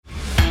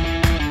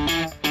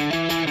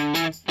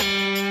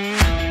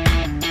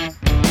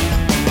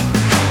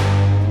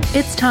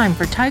It's time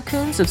for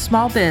Tycoons of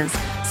Small Biz,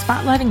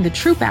 spotlighting the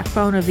true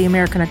backbone of the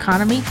American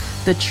economy,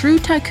 the true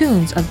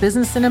tycoons of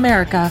business in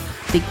America,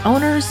 the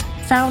owners,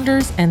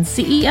 founders, and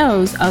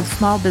CEOs of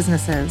small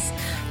businesses.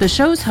 The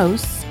show's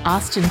hosts,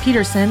 Austin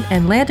Peterson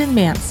and Landon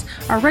Mance,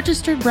 are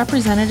registered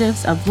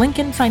representatives of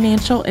Lincoln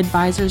Financial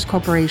Advisors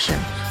Corporation,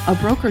 a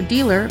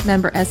broker-dealer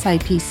member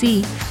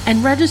SIPC,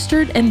 and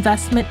registered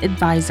investment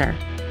advisor.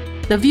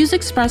 The views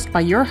expressed by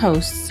your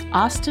hosts,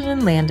 Austin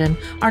and Landon,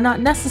 are not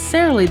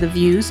necessarily the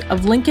views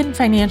of Lincoln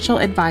Financial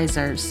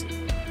Advisors.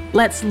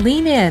 Let's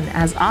lean in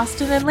as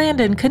Austin and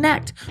Landon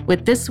connect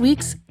with this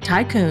week's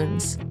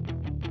Tycoons.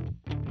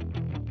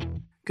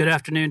 Good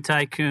afternoon,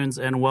 Tycoons,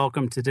 and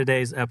welcome to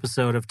today's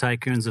episode of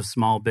Tycoons of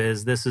Small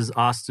Biz. This is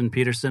Austin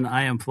Peterson.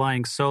 I am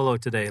flying solo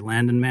today.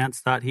 Landon Mance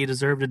thought he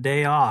deserved a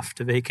day off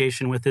to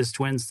vacation with his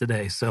twins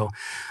today. So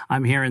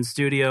I'm here in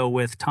studio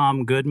with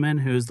Tom Goodman,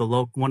 who's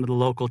one of the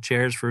local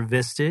chairs for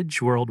Vistage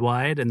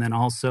Worldwide, and then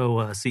also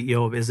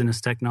CEO of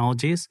Isonus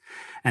Technologies,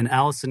 and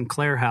Allison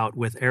Claerhout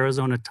with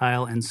Arizona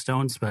Tile and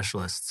Stone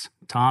Specialists.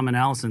 Tom and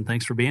Allison,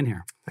 thanks for being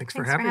here. Thanks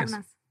for having us.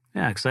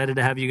 Yeah, excited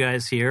to have you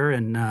guys here.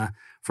 And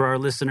for our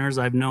listeners,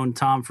 I've known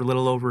Tom for a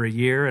little over a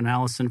year and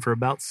Allison for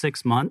about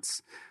 6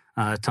 months.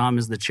 Tom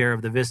is the chair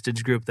of the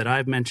Vistage group that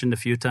I've mentioned a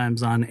few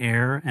times on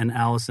air, and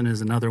Allison is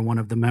another one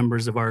of the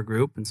members of our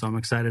group. And so I'm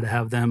excited to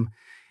have them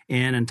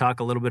in and talk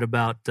a little bit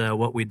about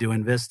what we do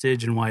in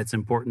Vistage and why it's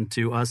important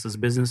to us as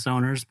business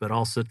owners, but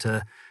also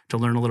to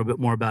learn a little bit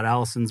more about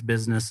Allison's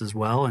business as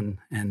well, and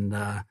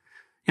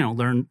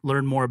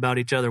learn more about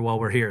each other while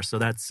we're here. So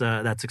that's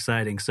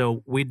exciting.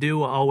 So we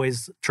do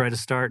always try to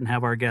start and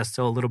have our guests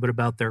tell a little bit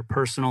about their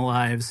personal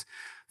lives,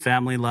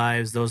 family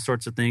lives, those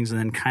sorts of things, and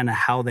then kind of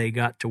how they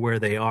got to where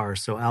they are.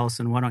 So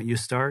Allison, why don't you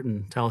start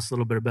and tell us a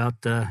little bit about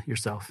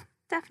yourself?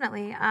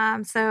 Definitely.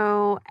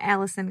 So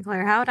Allison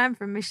Claerhout, I'm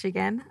from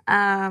Michigan,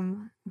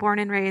 born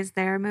and raised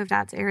there, moved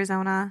out to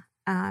Arizona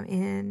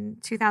in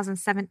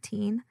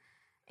 2017.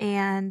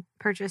 And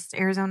purchased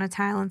Arizona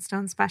Tile and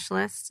Stone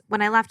Specialists.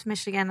 When I left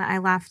Michigan, I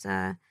left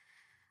a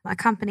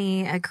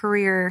company, a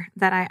career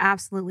that I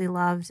absolutely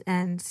loved,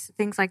 and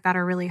things like that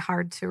are really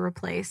hard to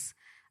replace.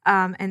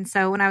 And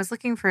so when I was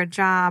looking for a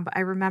job, I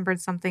remembered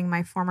something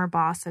my former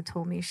boss had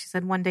told me. She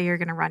said, one day you're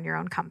going to run your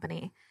own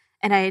company.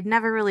 And I had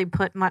never really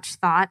put much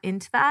thought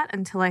into that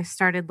until I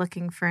started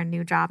looking for a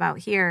new job out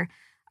here.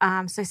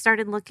 So I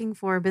started looking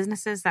for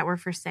businesses that were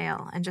for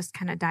sale and just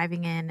kind of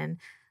diving in and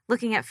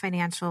looking at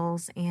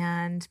financials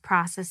and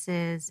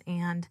processes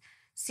and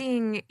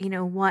seeing,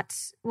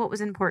 what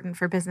was important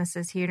for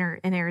businesses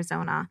here in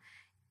Arizona,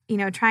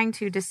 trying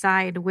to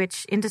decide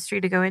which industry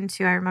to go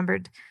into. I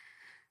remembered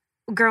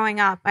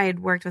growing up, I had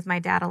worked with my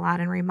dad a lot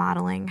in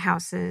remodeling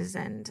houses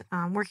and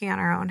working on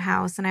our own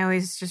house. And I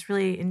always just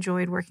really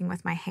enjoyed working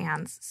with my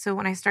hands. So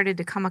when I started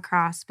to come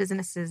across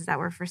businesses that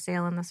were for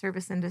sale in the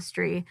service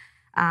industry,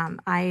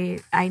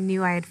 I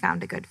knew I had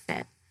found a good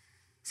fit.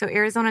 So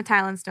Arizona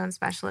Tile and Stone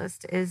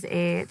Specialist is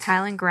a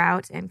tile and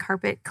grout and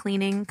carpet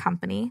cleaning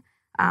company.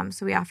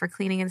 So we offer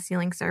cleaning and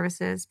sealing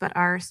services, but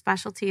our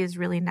specialty is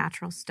really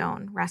natural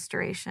stone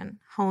restoration,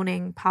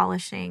 honing,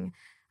 polishing,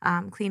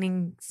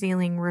 cleaning,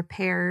 sealing,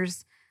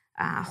 repairs,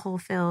 hole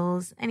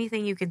fills,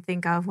 anything you can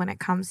think of when it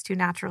comes to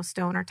natural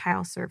stone or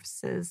tile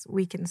surfaces,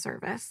 we can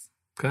service.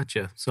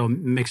 Gotcha. So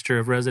mixture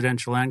of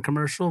residential and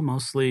commercial,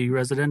 mostly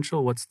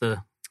residential. What's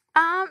the...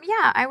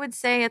 Yeah, I would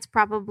say it's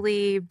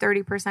probably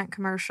 30%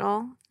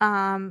 commercial,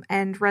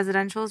 and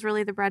residential is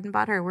really the bread and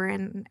butter. We're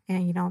in,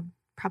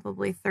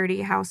 probably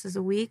 30 houses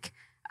a week,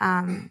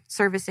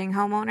 servicing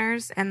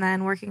homeowners, and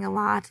then working a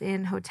lot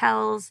in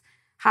hotels,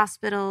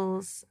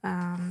 hospitals,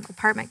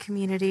 apartment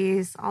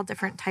communities, all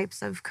different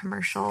types of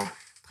commercial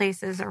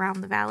places around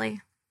the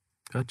valley.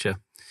 Gotcha.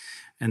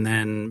 And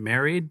then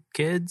married,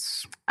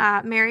 kids?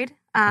 Married.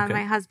 Okay.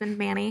 My husband,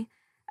 Manny.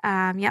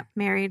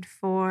 Married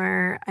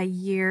for a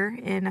year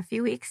in a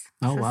few weeks.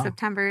 Oh, so wow.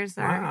 September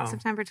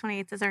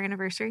 28th is our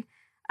anniversary.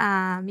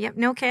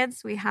 No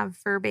kids. We have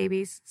fur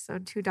babies, so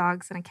 2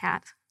 dogs and a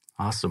cat.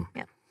 Awesome.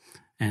 Yep.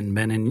 And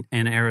been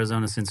in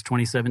Arizona since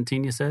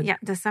 2017, you said? Yeah,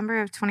 December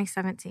of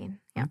 2017.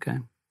 Yep. Okay.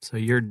 So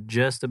you're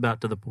just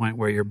about to the point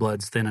where your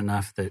blood's thin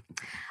enough that...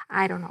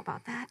 I don't know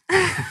about that.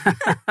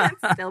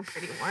 It's still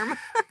pretty warm.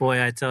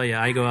 Boy, I tell you,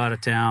 I go out of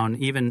town,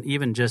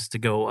 even just to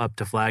go up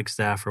to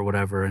Flagstaff or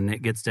whatever, and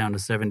it gets down to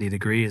 70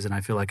 degrees, and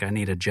I feel like I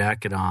need a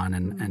jacket on.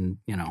 And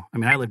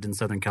I lived in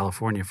Southern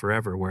California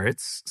forever, where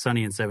it's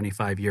sunny and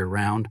 75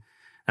 year-round.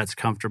 That's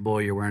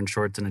comfortable. You're wearing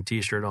shorts and a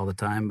T-shirt all the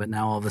time, but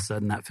now all of a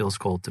sudden that feels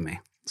cold to me.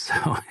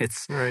 So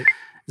it's a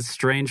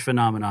strange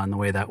phenomenon, the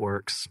way that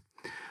works.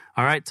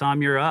 All right,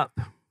 Tom, you're up.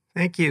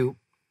 Thank you.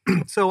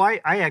 So I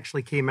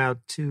actually came out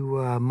to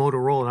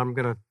Motorola, and I'm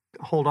going to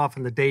hold off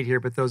on the date here,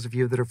 but those of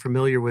you that are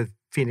familiar with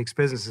Phoenix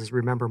businesses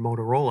remember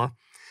Motorola.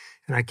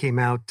 And I came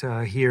out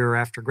here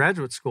after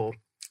graduate school,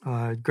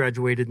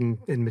 graduated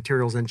in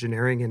materials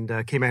engineering,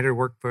 and came out here to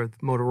work for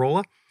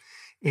Motorola.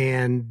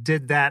 And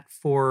did that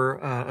for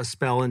a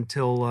spell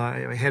until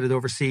I headed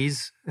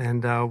overseas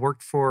and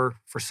worked for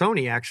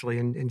Sony, actually,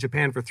 in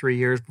Japan for 3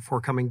 years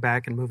before coming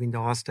back and moving to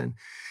Austin.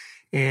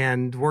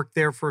 and worked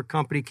there for a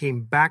company,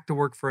 came back to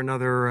work for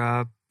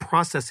another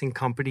processing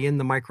company in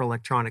the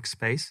microelectronics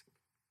space.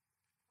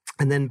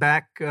 And then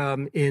back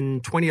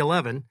in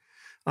 2011,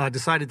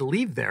 decided to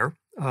leave there.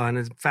 And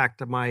in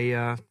fact,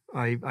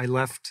 I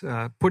left,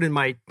 put in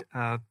my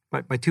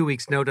 2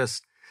 weeks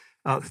notice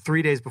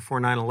 3 days before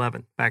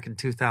 9/11 back in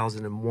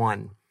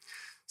 2001.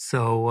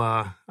 So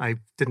I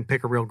didn't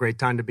pick a real great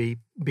time to be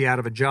out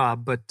of a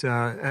job. But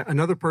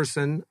another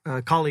person,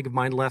 a colleague of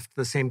mine, left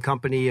the same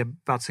company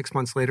about 6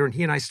 months later, and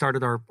he and I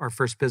started our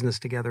first business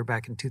together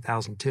back in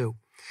 2002.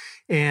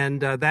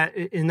 And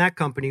in that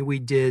company, we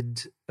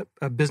did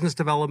business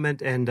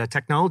development and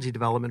technology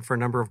development for a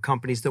number of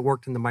companies that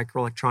worked in the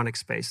microelectronics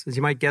space. As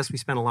you might guess, we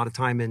spent a lot of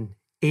time in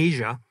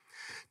Asia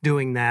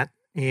doing that,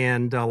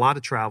 and a lot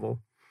of travel.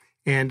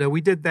 And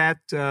we did that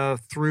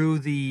through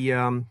the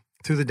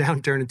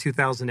downturn in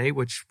 2008,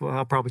 which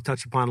I'll probably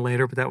touch upon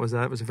later, but that was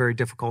a very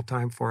difficult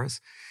time for us.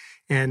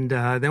 And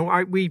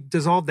then we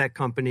dissolved that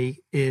company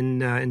in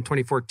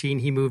 2014.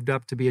 He moved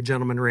up to be a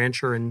gentleman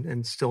rancher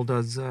and still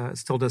does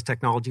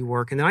technology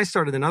work. And then I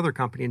started another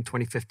company in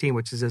 2015,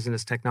 which is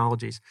Isness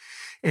Technologies.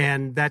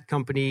 And that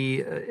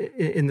company,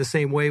 in the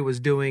same way, was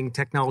doing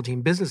technology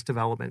and business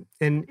development.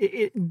 And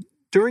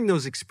during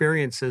those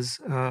experiences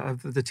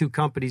of the two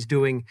companies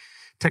doing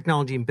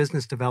technology and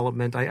business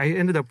development, I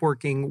ended up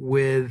working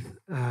with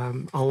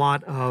a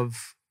lot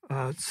of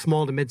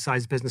small to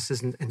mid-sized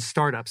businesses and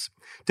startups.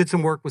 Did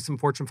some work with some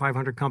Fortune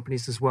 500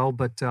 companies as well,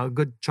 but a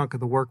good chunk of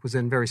the work was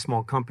in very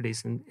small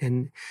companies,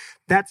 and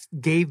that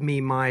gave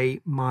me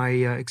my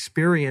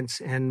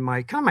experience and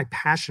my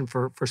passion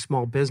for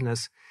small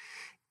business.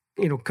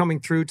 Coming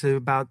through to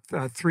about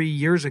 3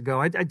 years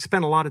ago, I'd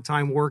spent a lot of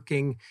time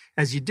working,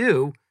 as you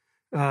do.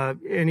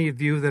 Any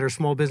of you that are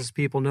small business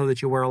people know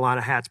that you wear a lot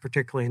of hats,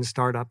 particularly in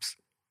startups.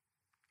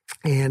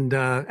 And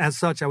as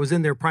such, I was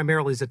in there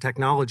primarily as a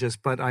technologist,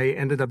 but I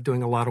ended up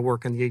doing a lot of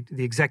work on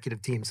the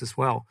executive teams as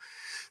well.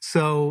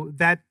 So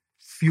that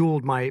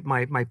fueled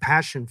my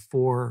passion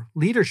for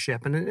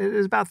leadership. And it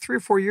was about 3 or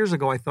 4 years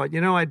ago, I thought,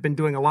 I'd been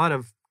doing a lot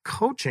of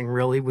coaching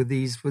really with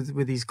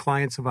these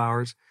clients of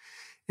ours.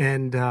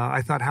 And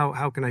I thought,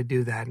 how can I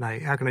do that?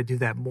 And how can I do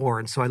that more?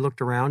 And so I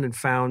looked around and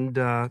found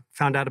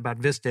out about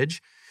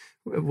Vistage,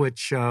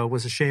 which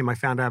was a shame. I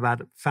found out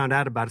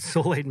about it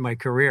so late in my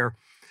career.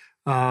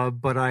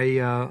 But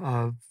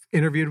I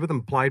interviewed with them,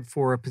 applied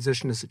for a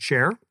position as a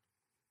chair,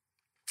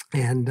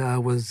 and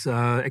was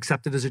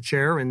accepted as a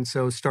chair. And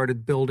so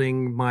started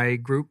building my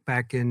group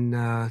back in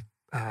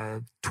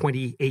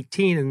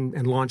 2018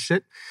 and launched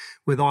it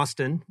with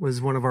Austin,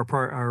 was one of our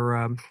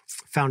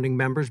founding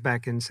members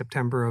back in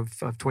September of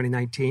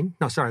 2019.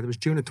 No, sorry, that was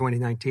June of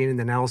 2019. And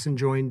then Allison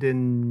joined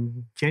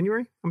in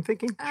January, I'm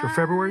thinking, or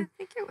February?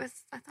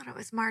 I thought it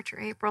was March or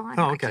April. I'm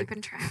not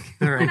keeping track.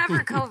 All right. Whenever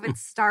COVID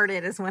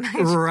started is when I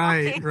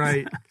joined.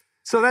 Right.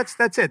 So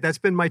that's it. That's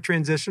been my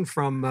transition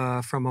from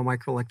a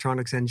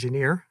microelectronics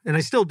engineer, and I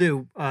still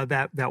do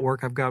that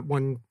work. I've got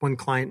one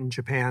client in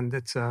Japan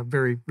that's a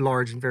very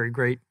large and very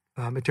great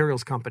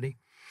materials company.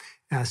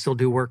 I still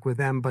do work with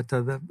them, but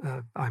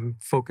I'm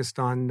focused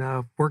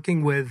on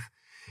working with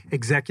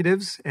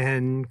executives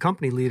and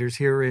company leaders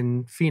here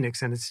in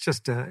Phoenix, and it's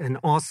just an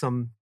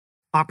awesome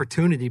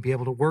opportunity to be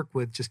able to work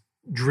with just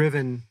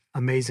driven,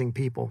 amazing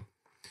people.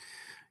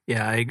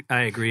 Yeah,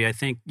 I agree. I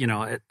think,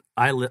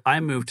 I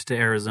moved to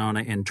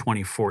Arizona in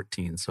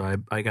 2014, so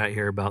I got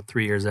here about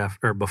 3 years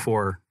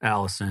before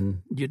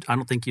Allison. I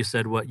don't think you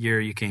said what year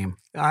you came.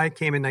 I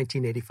came in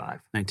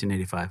 1985.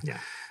 1985. Yeah.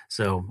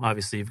 So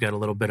obviously you've got a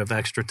little bit of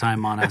extra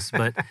time on us,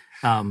 but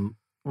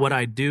what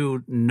I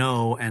do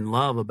know and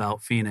love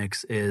about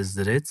Phoenix is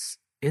that it's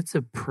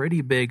a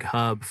pretty big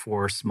hub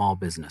for small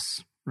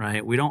business,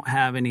 right? We don't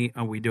have any.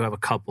 We do have a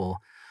couple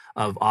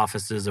of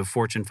offices of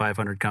Fortune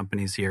 500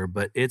 companies here,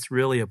 but it's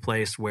really a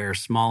place where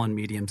small and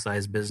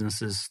medium-sized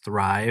businesses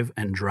thrive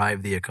and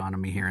drive the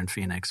economy here in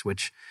Phoenix,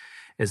 which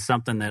is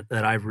something that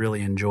I've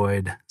really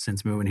enjoyed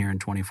since moving here in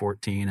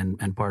 2014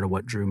 and part of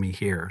what drew me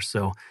here.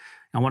 So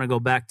I want to go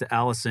back to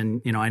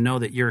Allison. I know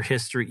that your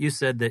history, you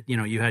said that,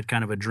 you had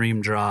kind of a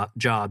dream job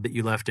that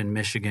you left in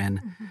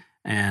Michigan. Mm-hmm.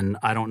 And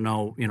I don't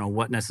know,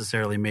 what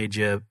necessarily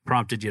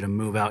prompted you to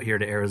move out here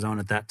to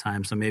Arizona at that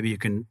time. So maybe you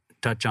can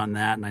touch on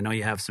that. And I know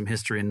you have some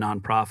history in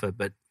nonprofit,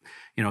 but,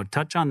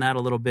 touch on that a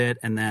little bit.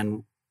 And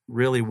then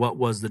really what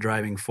was the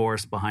driving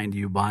force behind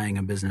you buying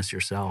a business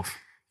yourself?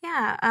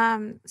 Yeah.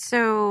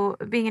 So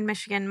being in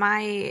Michigan,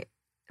 my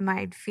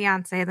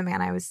fiance, the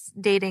man I was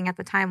dating at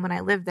the time when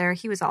I lived there,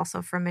 he was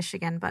also from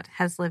Michigan, but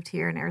has lived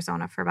here in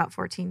Arizona for about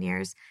 14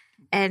 years.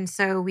 And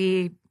so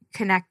we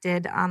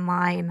connected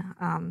online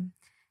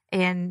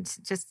and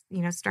just,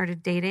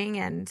 started dating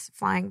and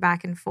flying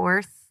back and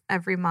forth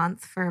every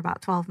month for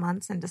about 12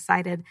 months and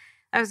decided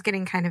that was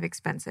getting kind of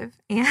expensive.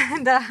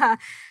 And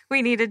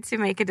we needed to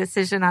make a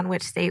decision on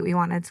which state we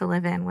wanted to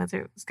live in,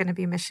 whether it was going to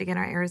be Michigan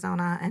or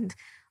Arizona. And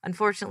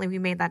unfortunately, we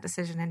made that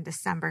decision in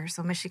December,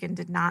 so Michigan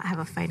did not have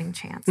a fighting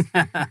chance.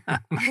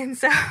 And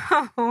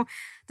so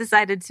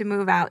decided to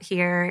move out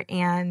here.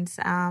 And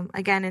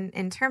again,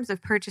 in terms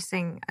of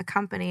purchasing a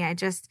company, I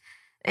just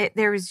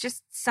there was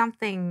just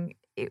something,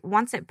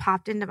 once it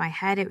popped into my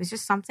head, it was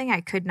just something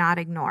I could not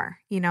ignore.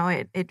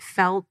 It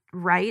felt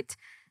right.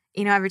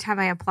 Every time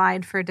I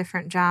applied for a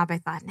different job, I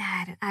thought,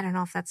 I don't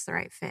know if that's the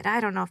right fit. I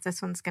don't know if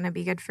this one's going to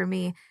be good for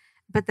me.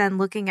 But then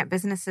looking at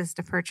businesses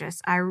to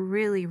purchase, I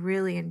really,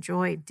 really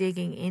enjoyed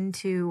digging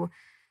into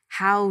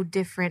how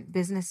different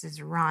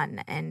businesses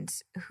run and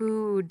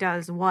who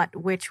does what,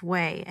 which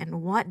way,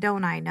 and what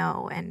don't I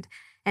know, and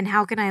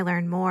how can I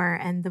learn more.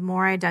 And the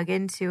more I dug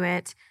into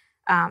it,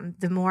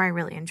 the more I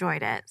really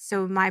enjoyed it.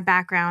 So my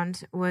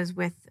background was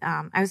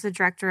I was the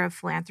director of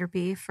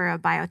philanthropy for a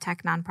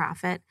biotech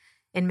nonprofit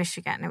in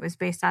Michigan. It was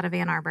based out of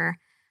Ann Arbor.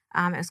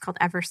 It was called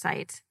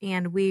Eversight.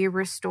 And we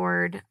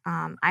restored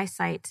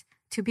eyesight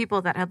to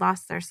people that had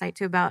lost their sight,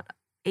 to about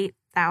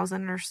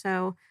 8,000 or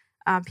so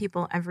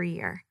people every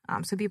year.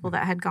 So people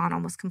that had gone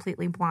almost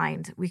completely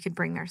blind, we could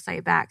bring their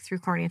sight back through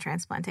cornea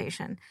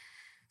transplantation.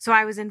 So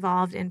I was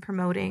involved in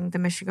promoting the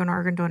Michigan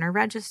Organ Donor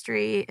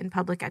Registry, in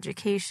public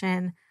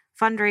education,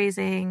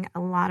 fundraising, a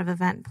lot of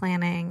event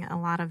planning, a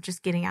lot of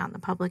just getting out in the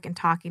public and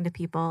talking to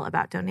people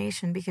about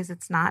donation, because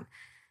it's not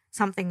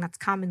something that's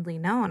commonly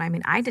known. I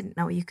mean, I didn't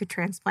know you could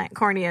transplant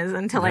corneas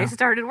until I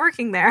started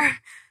working there.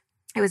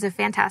 It was a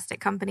fantastic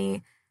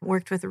company,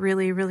 worked with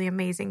really, really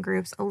amazing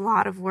groups, a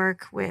lot of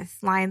work with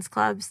Lions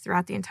clubs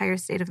throughout the entire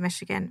state of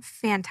Michigan.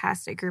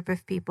 Fantastic group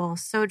of people,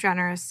 so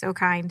generous, so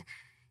kind.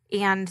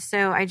 And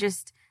so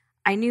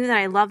I knew that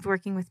I loved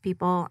working with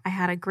people. I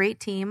had a great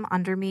team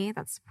under me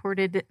that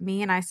supported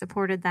me, and I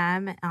supported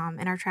them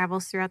in our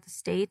travels throughout the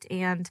state.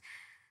 And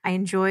I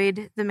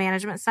enjoyed the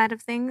management side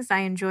of things. I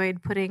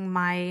enjoyed putting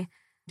my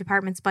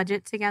department's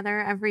budget together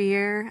every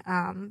year,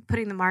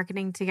 putting the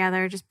marketing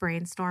together, just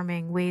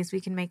brainstorming ways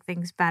we can make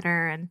things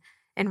better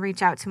and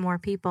reach out to more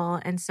people.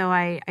 And so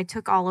I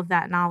took all of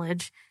that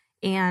knowledge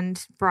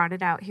and brought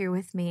it out here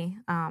with me,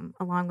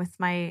 along with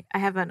I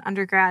have an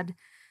undergrad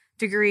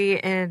degree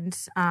in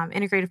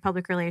integrative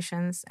public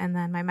relations, and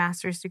then my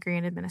master's degree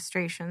in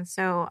administration.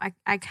 So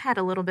I had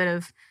a little bit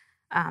of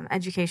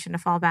education to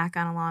fall back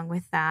on along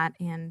with that,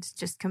 and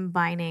just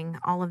combining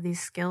all of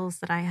these skills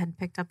that I had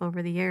picked up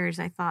over the years.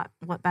 I thought,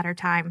 what better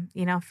time,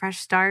 fresh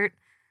start.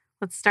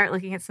 Let's start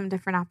looking at some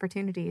different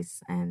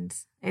opportunities, and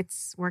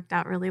it's worked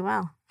out really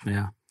well.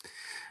 Yeah.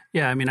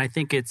 I mean, I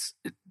think it's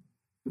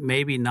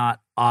maybe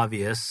not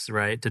obvious,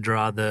 right, to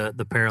draw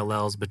the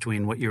parallels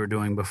between what you were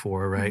doing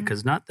before, right?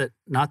 Because not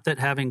that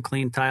having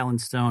clean tile and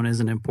stone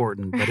isn't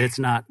important, but it's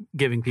not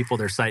giving people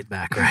their sight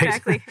back,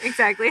 right?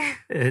 Exactly.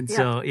 And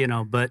so,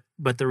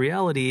 but the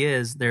reality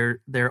is there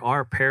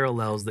are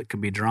parallels that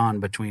can be drawn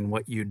between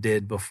what you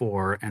did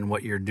before and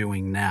what you're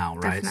doing now,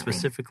 right? Definitely.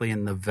 Specifically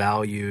in the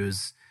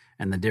values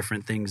and the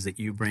different things that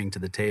you bring to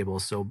the table.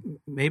 So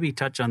maybe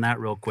touch on that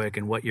real quick,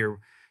 and what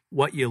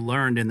you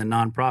learned in the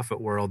nonprofit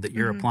world that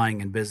you're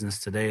applying in business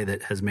today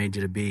that has made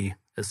you to be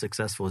as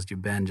successful as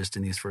you've been just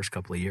in these first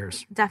couple of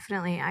years.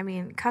 Definitely. I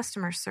mean,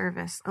 customer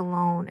service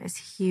alone is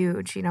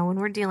huge. When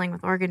we're dealing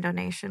with organ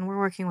donation, we're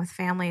working with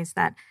families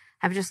that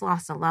have just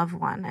lost a loved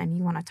one, and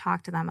you want to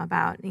talk to them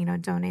about,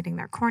 donating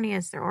their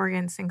corneas, their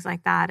organs, things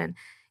like that. And,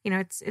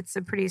 it's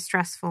a pretty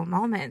stressful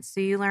moment.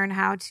 So you learn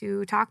how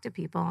to talk to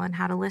people and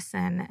how to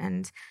listen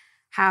and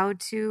how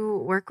to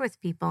work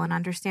with people and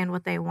understand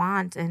what they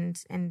want and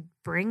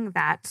bring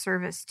that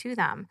service to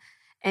them.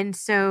 And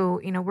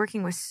so,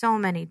 working with so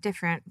many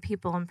different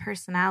people and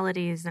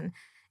personalities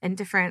and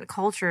different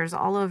cultures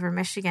all over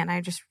Michigan,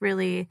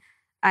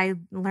 I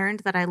learned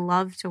that I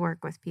love to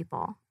work with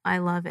people. I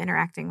love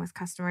interacting with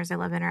customers. I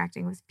love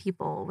interacting with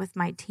people, with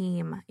my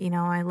team.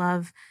 I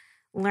love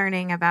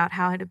learning about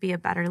how to be a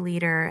better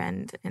leader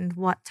and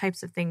what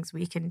types of things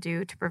we can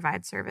do to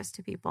provide service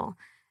to people.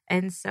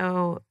 And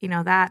so,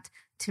 that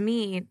to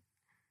me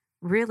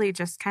really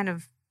just kind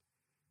of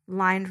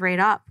lined right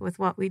up with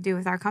what we do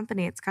with our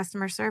company. It's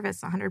customer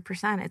service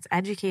 100%. It's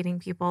educating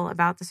people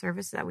about the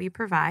service that we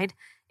provide.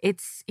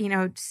 It's,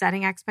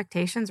 setting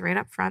expectations right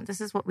up front. This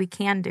is what we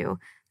can do.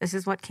 This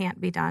is what can't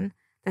be done.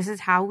 This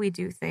is how we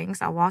do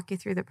things. I'll walk you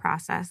through the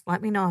process.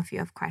 Let me know if you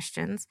have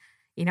questions.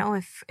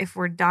 If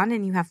we're done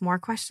and you have more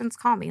questions,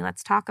 call me.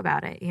 Let's talk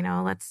about it.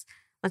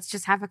 Let's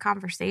just have a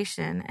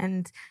conversation.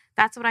 And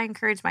that's what I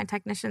encourage my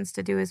technicians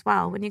to do as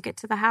well. When you get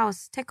to the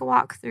house, take a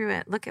walk through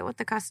it. Look at what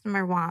the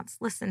customer wants.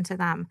 Listen to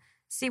them.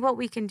 See what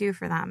we can do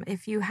for them.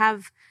 If you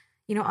have,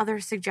 other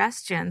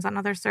suggestions on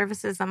other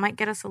services that might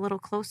get us a little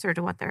closer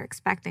to what they're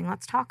expecting,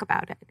 let's talk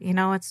about it.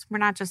 We're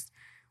not just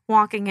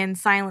walking in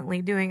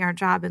silently doing our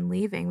job and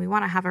leaving. We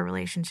want to have a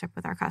relationship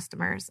with our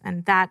customers.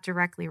 And that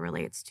directly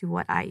relates to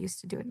what I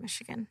used to do in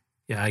Michigan.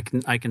 Yeah,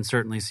 I can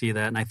certainly see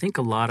that. And I think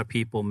a lot of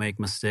people make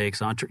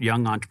mistakes,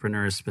 young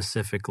entrepreneurs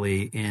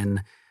specifically,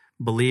 in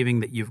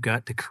believing that you've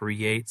got to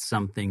create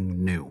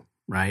something new,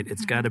 right?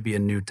 It's got to be a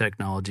new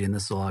technology. And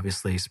this will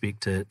obviously speak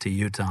to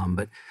you, Tom.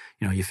 But,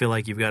 you feel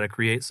like you've got to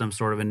create some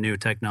sort of a new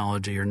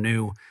technology or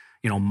new,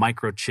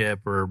 microchip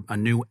or a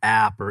new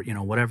app or,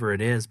 whatever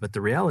it is. But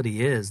the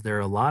reality is there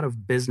are a lot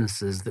of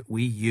businesses that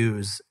we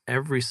use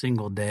every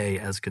single day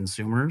as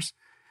consumers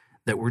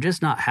that we're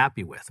just not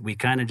happy with. We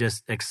kind of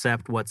just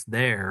accept what's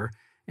there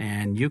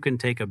And you can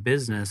take a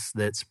business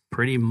that's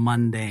pretty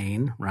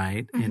mundane,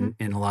 right, in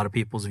a lot of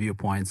people's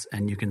viewpoints,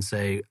 and you can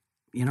say,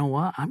 you know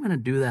what, I'm going to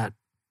do that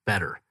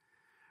better,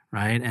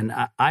 right? And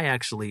I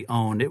actually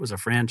owned, it was a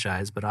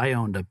franchise, but I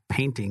owned a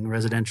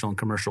residential and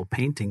commercial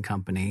painting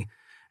company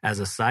as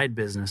a side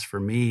business for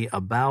me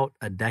about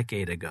a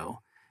decade ago.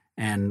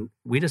 And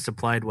we just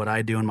applied what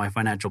I do in my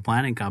financial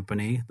planning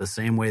company the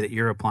same way that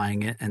you're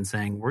applying it and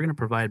saying, we're going to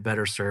provide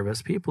better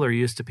service. People are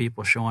used to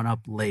people showing up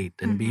late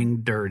and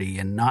being dirty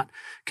and not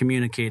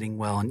communicating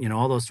well and,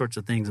 all those sorts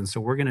of things. And so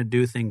we're going to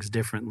do things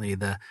differently.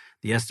 The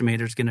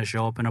estimator's going to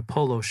show up in a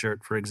polo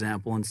shirt, for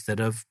example,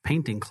 instead of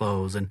painting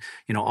clothes and,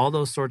 all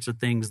those sorts of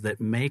things that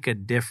make a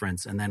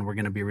difference. And then we're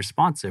going to be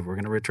responsive. We're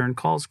going to return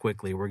calls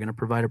quickly. We're going to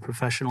provide a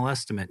professional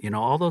estimate,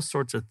 all those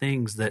sorts of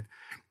things that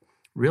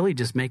really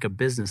just make a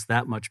business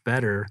that much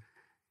better.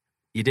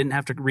 You didn't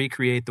have to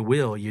recreate the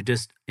wheel. You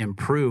just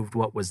improved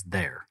what was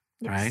there,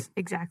 right? Yes,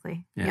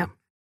 exactly. Yeah. Yep.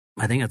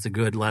 I think that's a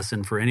good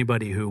lesson for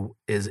anybody who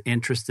is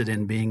interested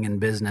in being in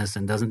business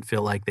and doesn't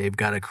feel like they've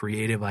got a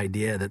creative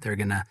idea that they're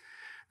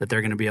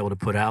gonna be able to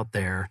put out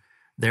there.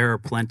 There are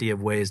plenty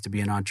of ways to be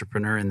an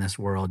entrepreneur in this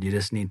world. You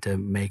just need to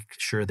make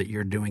sure that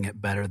you're doing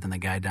it better than the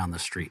guy down the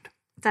street.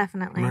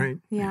 Definitely. Right.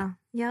 Yeah.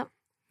 Yep.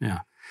 Yeah.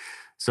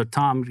 So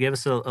Tom, give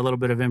us a little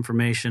bit of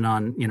information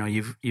on,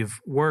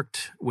 you've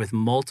worked with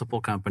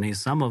multiple companies,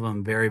 some of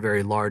them very,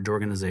 very large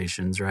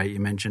organizations, right? You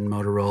mentioned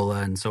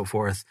Motorola and so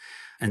forth.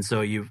 And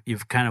so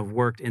you've kind of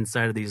worked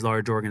inside of these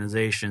large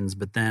organizations,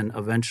 but then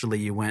eventually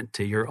you went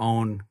to your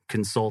own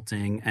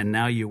consulting, and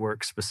now you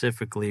work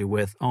specifically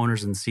with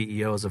owners and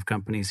CEOs of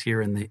companies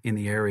here in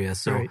the area.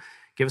 So Right.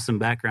 Give us some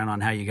background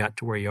on how you got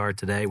to where you are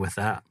today with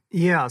that.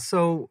 Yeah.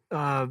 So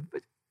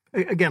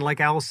again, like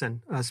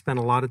Allison, spent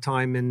a lot of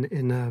time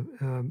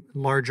in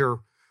larger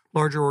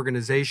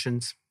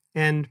organizations,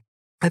 and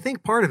I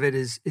think part of it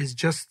is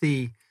just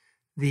the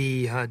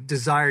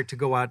desire to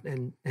go out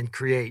and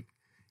create.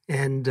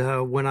 And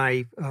when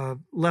I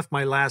left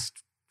my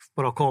last,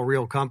 what I'll call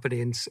real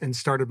company, and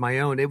started my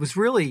own, it was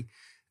really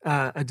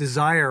a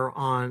desire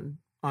on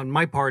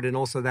my part and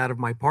also that of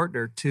my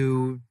partner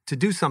to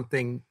do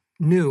something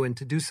new and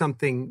to do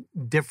something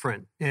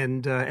different.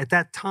 And at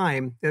that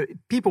time,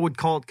 people would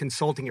call it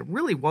consulting. It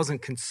really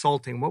wasn't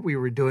consulting. What we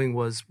were doing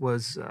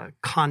was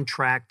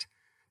contract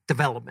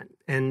development.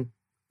 And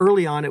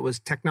early on, it was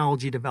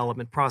technology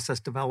development,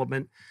 process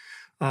development.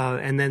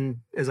 And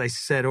then, as I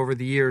said, over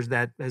the years,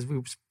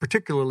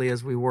 particularly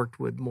as we worked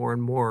with more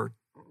and more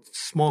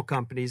small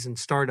companies and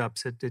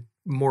startups, it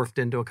morphed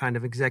into a kind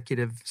of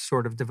executive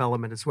sort of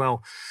development as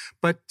well.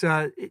 But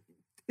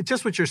it's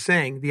just what you're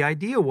saying. The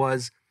idea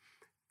was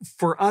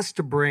for us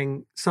to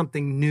bring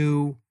something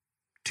new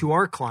to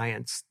our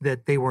clients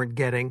that they weren't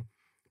getting,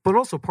 but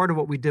also part of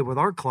what we did with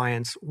our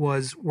clients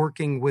was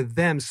working with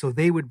them so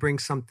they would bring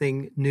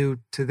something new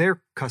to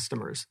their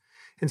customers.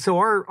 And so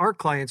our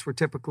clients were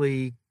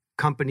typically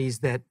companies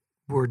that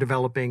were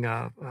developing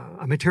a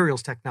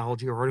materials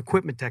technology or an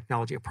equipment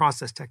technology, a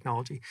process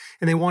technology,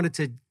 and they wanted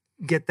to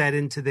get that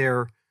into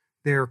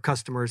their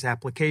customers'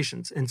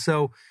 applications. And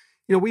so,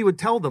 we would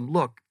tell them,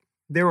 look,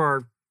 there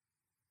are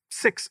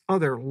 6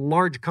 other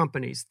large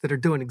companies that are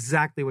doing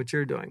exactly what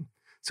you're doing.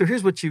 So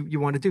here's what you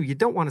want to do. You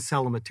don't want to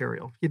sell a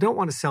material. You don't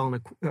want to sell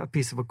a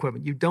piece of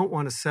equipment. You don't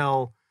want to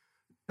sell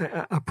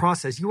a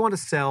process. You want to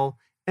sell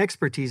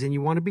expertise, and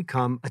you want to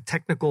become a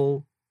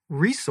technical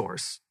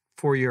resource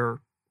for your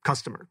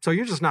customer. So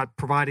you're just not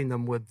providing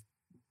them with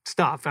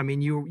stuff. I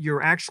mean,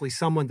 you're actually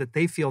someone that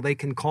they feel they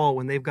can call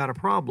when they've got a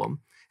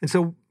problem. And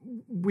so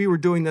we were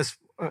doing this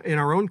in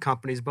our own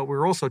companies, but we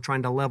were also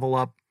trying to level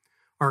up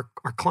our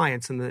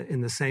clients in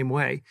the same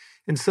way.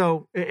 And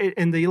so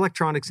in the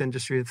electronics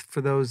industry,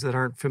 for those that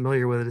aren't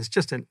familiar with it, it's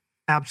just an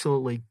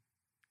absolutely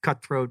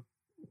cutthroat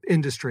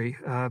industry.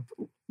 A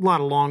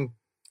lot of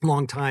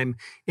long time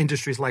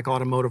industries like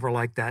automotive are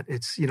like that.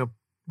 It's,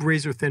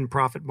 razor thin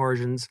profit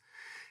margins.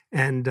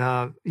 And,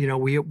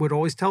 we would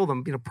always tell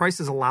them, price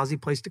is a lousy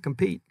place to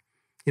compete.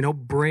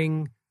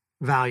 Bring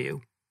value.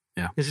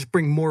 Yeah. Just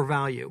bring more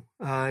value.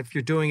 If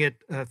you're doing it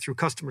through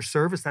customer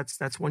service,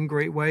 that's one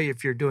great way.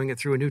 If you're doing it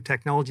through a new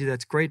technology,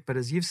 that's great. But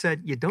as you've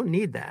said, you don't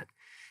need that.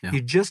 Yeah.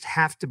 You just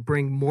have to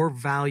bring more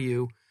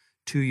value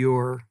to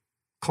your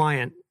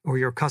client or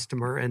your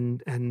customer,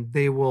 and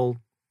they will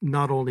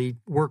not only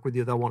work with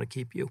you, they'll want to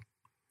keep you.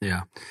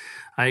 Yeah,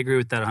 I agree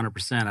with that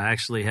 100%. I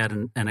actually had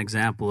an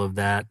example of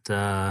that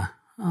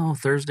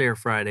Thursday or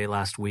Friday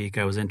last week.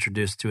 I was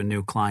introduced to a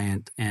new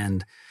client,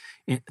 and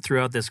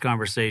throughout this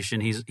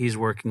conversation, he's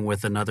working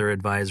with another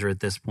advisor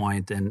at this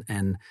point,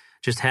 and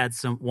just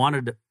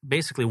wanted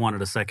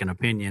a second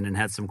opinion and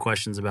had some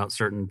questions about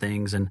certain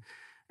things,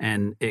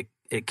 and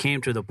it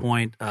came to the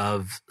point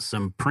of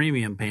some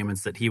premium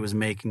payments that he was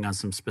making on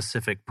some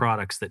specific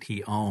products that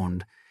he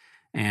owned.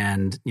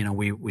 And,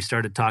 we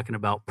started talking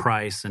about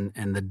price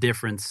and the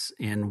difference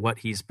in what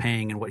he's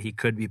paying and what he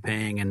could be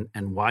paying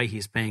and why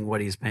he's paying what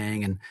he's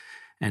paying.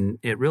 And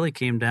it really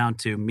came down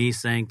to me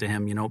saying to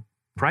him,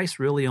 price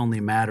really only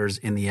matters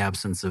in the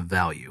absence of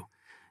value.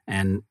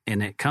 And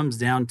it comes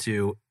down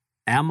to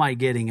am I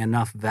getting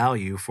enough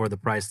value for the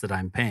price that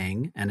I'm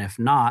paying? And if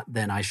not,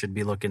 then I should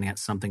be looking at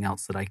something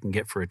else that I can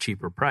get for a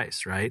cheaper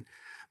price, right?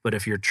 But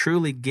if you're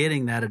truly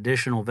getting that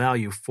additional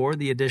value for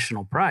the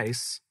additional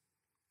price,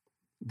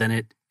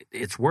 then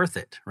it's worth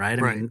it, right?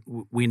 I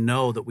mean, we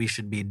know that we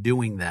should be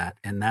doing that.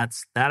 And that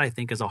I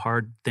think is a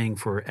hard thing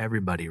for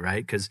everybody,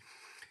 right? Because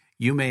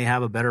you may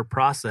have a better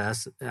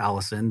process,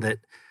 Allison,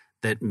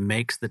 that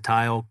makes the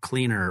tile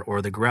cleaner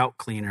or the grout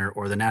cleaner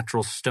or the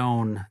natural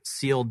stone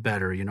sealed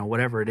better,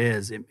 whatever it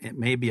is. It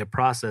may be a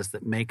process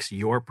that makes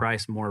your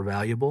price more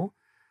valuable.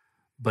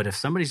 But if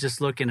somebody's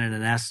just looking at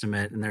an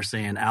estimate and they're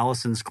saying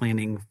Allison's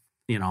cleaning,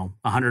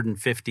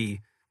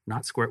 150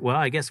 not square. Well,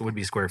 I guess it would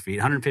be square feet.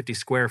 150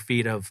 square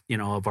feet of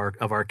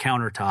our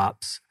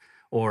countertops,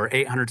 or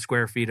 800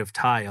 square feet of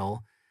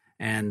tile,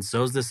 and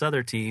so's this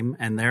other team,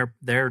 and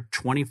they're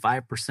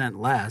 25%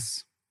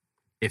 less.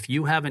 If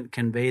you haven't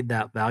conveyed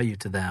that value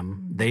to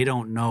them, they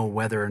don't know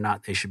whether or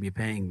not they should be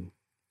paying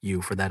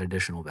you for that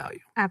additional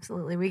value.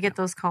 Absolutely. We get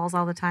those calls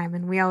all the time,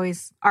 and we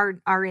always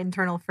our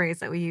internal phrase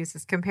that we use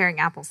is comparing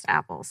apples to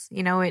apples.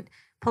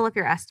 Pull up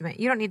your estimate.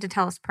 You don't need to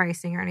tell us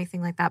pricing or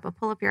anything like that, but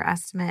pull up your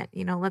estimate.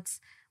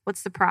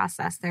 What's the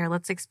process there?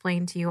 Let's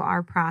explain to you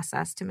our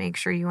process to make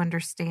sure you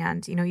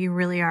understand. You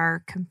really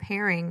are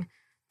comparing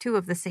two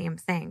of the same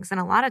things. And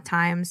a lot of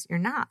times you're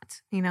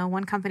not.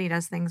 One company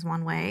does things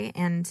one way,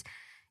 and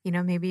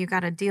maybe you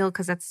got a deal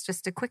because that's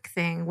just a quick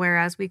thing,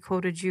 whereas we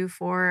quoted you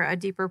for a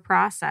deeper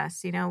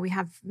process. We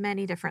have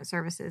many different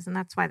services, and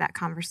that's why that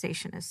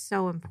conversation is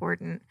so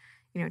important.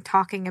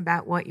 Talking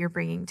about what you're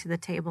bringing to the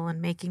table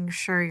and making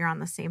sure you're on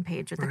the same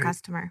page with the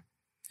customer.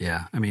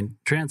 Yeah. I mean,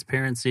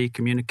 transparency,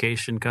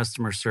 communication,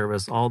 customer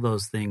service, all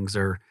those things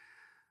are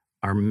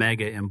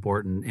mega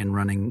important in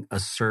running a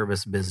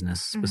service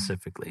business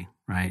specifically,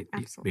 right?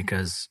 Absolutely.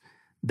 Because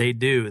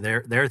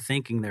they're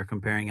thinking they're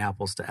comparing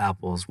apples to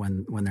apples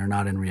when they're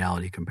not in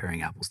reality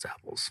comparing apples to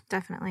apples.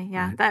 Definitely.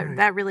 Yeah. Right?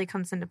 That really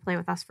comes into play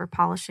with us for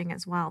polishing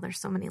as well. There's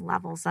so many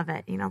levels of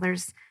it.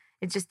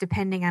 It's just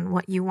depending on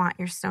what you want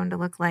your stone to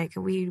look like.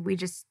 We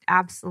just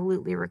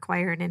absolutely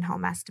require an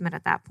in-home estimate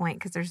at that point,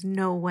 because there's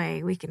no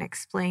way we can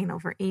explain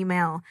over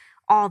email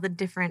all the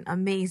different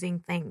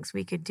amazing things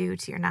we could do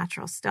to your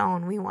natural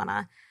stone. We want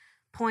to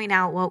point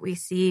out what we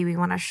see. We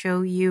want to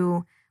show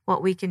you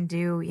what we can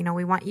do.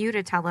 We want you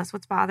to tell us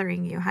what's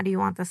bothering you. How do you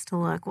want this to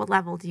look? What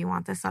level do you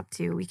want this up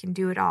to? We can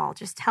do it all.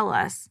 Just tell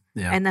us,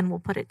 and then we'll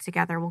put it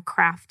together. We'll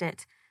craft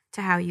it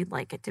to how you'd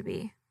like it to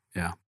be.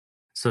 Yeah.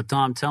 So,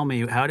 Tom, tell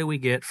me, how do we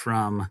get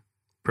from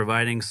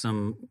providing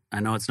some,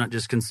 I know it's not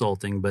just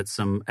consulting, but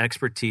some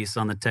expertise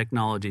on the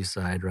technology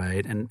side,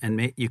 right?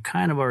 And you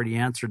kind of already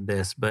answered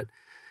this, but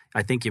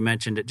I think you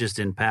mentioned it just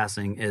in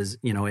passing, is,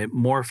 it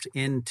morphed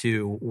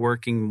into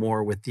working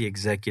more with the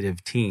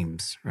executive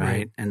teams,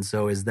 right? And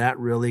so is that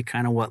really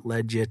kind of what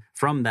led you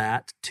from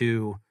that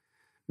to,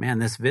 man,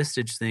 this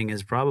Vistage thing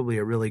is probably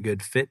a really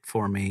good fit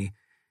for me?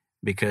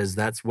 Because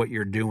that's what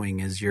you're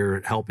doing, is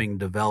you're helping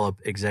develop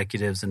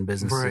executives and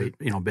business,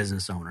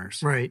 business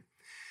owners. Right.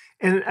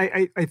 And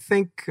I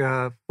think,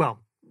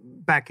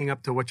 backing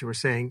up to what you were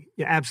saying,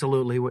 yeah,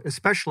 absolutely.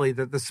 Especially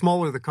the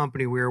smaller the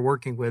company we are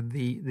working with,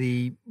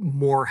 the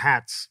more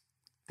hats,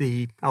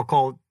 I'll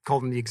call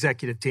them the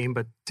executive team,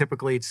 but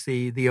typically it's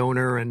the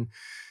owner and,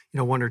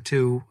 one or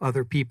two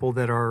other people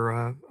that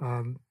are,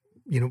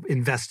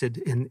 invested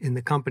in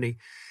the company.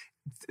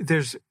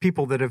 There's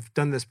people that have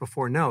done this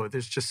before. No,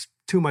 there's just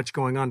too much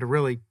going on to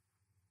really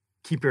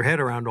keep your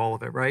head around all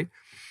of it, right?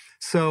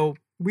 So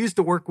we used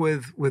to work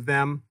with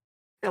them.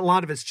 A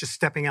lot of it's just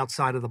stepping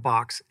outside of the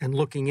box and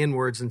looking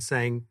inwards and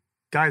saying,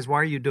 guys, why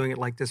are you doing it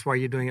like this? Why are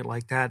you doing it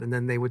like that? And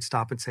then they would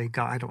stop and say,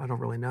 God, I don't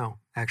really know.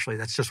 Actually,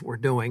 that's just what we're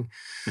doing.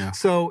 Yeah.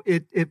 So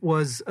it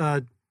was,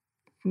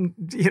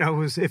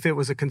 if it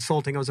was a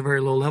consulting, it was a very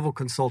low level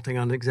consulting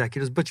on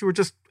executives, but you were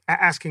just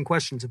asking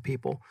questions of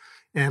people.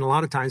 And a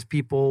lot of times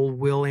people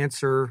will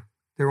answer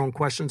their own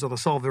questions or they'll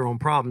solve their own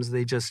problems.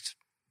 They just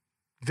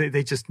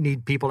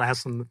need people to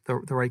ask them the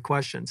right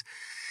questions.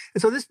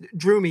 And so this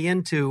drew me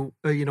into,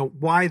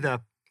 why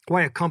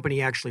a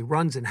company actually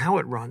runs and how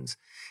it runs.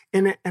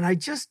 And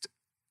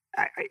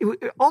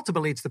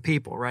ultimately it's the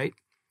people, right?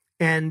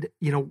 And,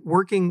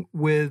 working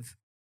with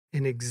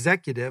an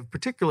executive,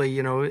 particularly,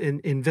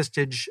 in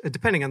Vistage,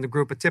 depending on the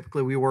group, but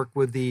typically we work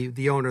with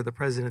the owner, the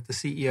president, the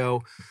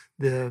CEO,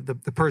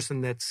 the person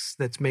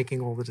that's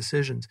making all the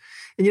decisions.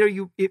 And,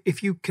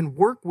 if you can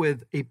work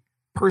with a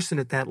person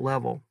at that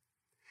level,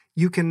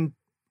 you can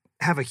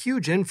have a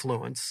huge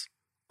influence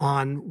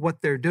on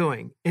what they're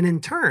doing. And in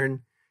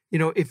turn,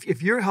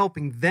 if you're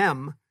helping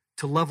them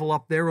to level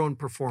up their own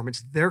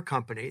performance, their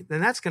company, then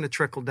that's going to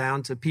trickle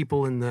down to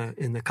people in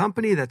the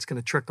company. That's going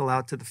to trickle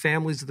out to the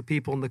families of the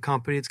people in the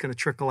company. It's going to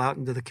trickle out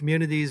into the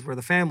communities where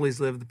the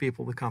families live, the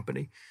people of the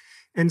company.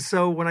 And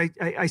so when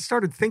I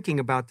started thinking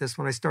about this,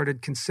 when I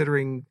started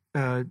considering,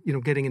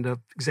 getting into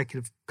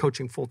executive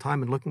coaching full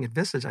time and looking at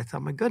Vistage, I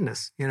thought, my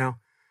goodness,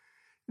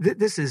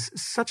 this is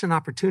such an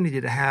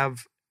opportunity to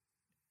have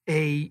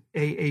a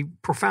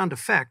profound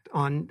effect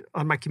on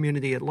my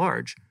community at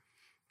large.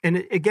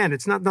 again,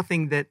 it's not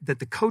nothing that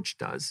the coach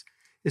does.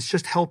 It's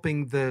just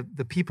helping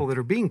the people that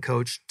are being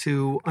coached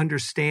to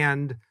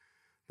understand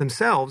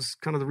themselves,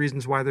 kind of the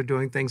reasons why they're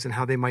doing things and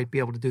how they might be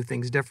able to do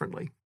things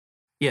differently.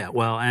 Yeah,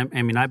 well, I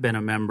mean, I've been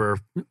a member,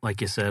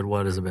 like you said,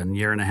 what has it been, a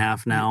year and a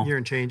half now? Year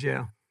and change,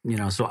 yeah.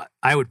 So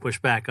I would push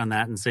back on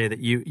that and say that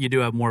you do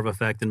have more of an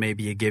effect than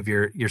maybe you give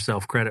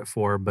yourself credit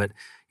for. But,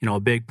 a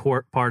big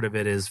part of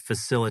it is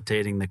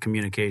facilitating the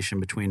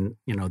communication between,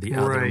 the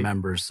other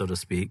members, so to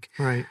speak.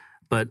 Right.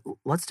 But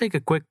let's take a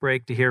quick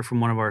break to hear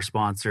from one of our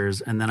sponsors.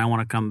 And then I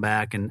want to come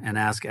back and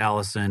ask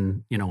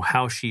Allison,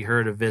 how she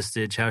heard of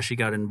Vistage, how she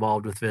got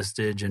involved with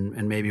Vistage,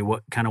 and maybe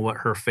what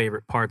her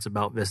favorite parts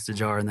about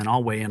Vistage are. And then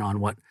I'll weigh in on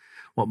what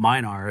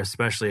mine are,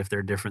 especially if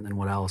they're different than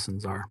what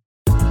Allison's are.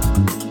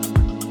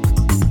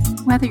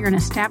 Whether you're an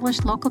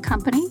established local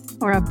company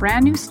or a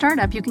brand new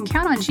startup, you can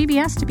count on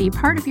GBS to be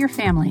part of your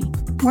family.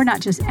 We're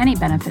not just any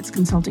benefits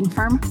consulting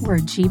firm, we're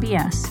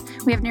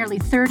GBS. We have nearly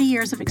 30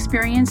 years of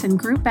experience in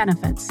group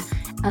benefits,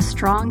 a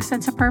strong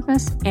sense of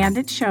purpose, and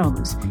it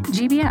shows.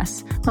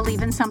 GBS,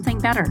 believe in something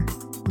better.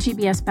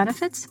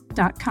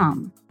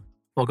 gbsbenefits.com.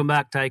 Welcome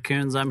back,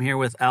 Tycoons. I'm here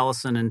with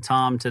Allison and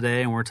Tom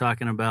today, and we're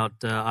talking about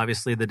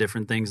obviously the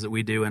different things that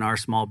we do in our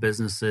small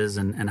businesses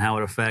and how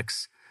it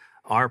affects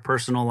our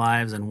personal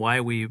lives and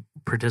why we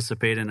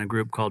participate in a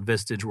group called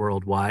Vistage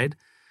Worldwide.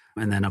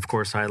 And then, of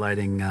course,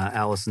 highlighting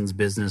Allison's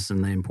business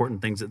and the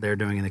important things that they're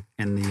doing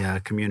in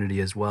the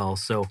community as well.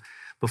 So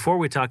before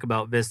we talk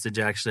about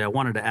Vistage, actually, I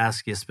wanted to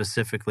ask you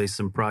specifically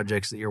some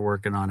projects that you're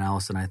working on,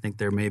 Allison. I think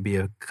there may be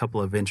a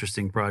couple of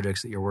interesting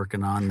projects that you're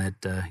working on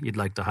that you'd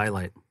like to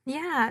highlight.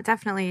 Yeah,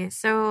 definitely.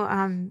 So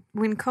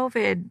when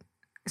COVID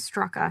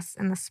struck us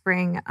in the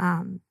spring,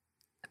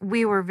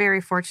 we were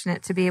very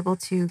fortunate to be able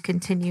to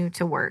continue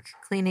to work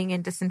cleaning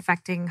and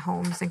disinfecting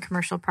homes and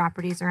commercial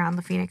properties around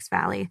the Phoenix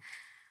Valley.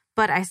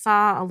 But I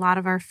saw a lot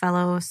of our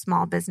fellow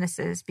small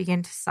businesses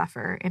begin to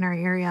suffer in our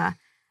area.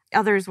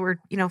 Others were,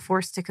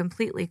 forced to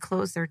completely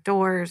close their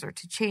doors or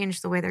to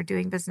change the way they're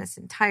doing business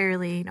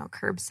entirely,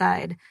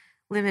 curbside,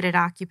 limited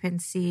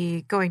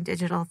occupancy, going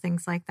digital,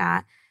 things like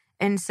that.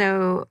 And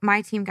so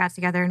my team got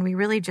together and we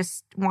really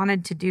just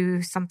wanted to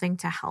do something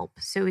to help.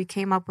 So we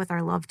came up with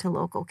our Love to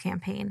Local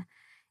campaign.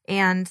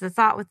 And the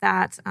thought with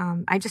that,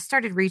 I just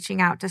started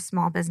reaching out to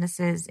small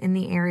businesses in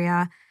the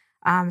area,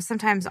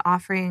 sometimes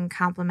offering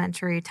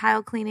complimentary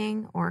tile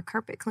cleaning or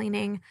carpet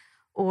cleaning,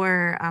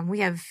 or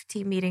we have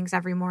team meetings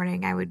every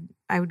morning. I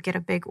would get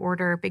a big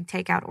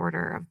takeout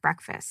order of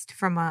breakfast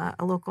from a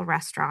local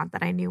restaurant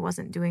that I knew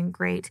wasn't doing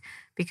great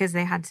because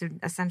they had to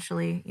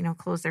essentially,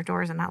 close their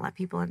doors and not let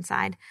people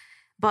inside.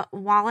 But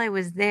while I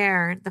was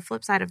there, the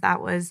flip side of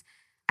that was,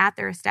 at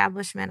their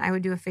establishment, I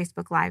would do a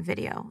Facebook Live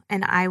video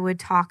and I would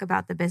talk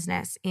about the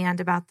business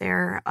and about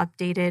their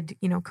updated,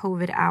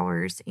 COVID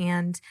hours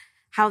and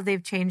how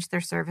they've changed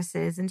their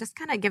services and just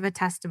kind of give a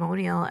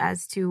testimonial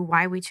as to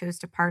why we chose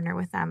to partner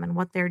with them and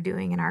what they're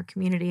doing in our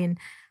community and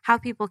how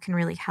people can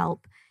really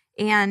help.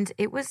 And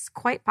it was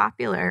quite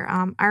popular.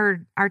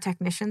 Our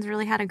technicians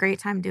really had a great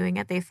time doing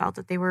it. They felt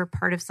that they were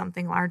part of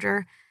something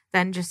larger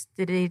than just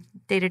the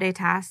day-to-day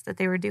tasks that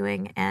they were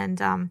doing.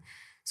 And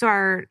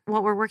so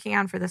what we're working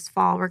on for this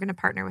fall, we're going to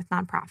partner with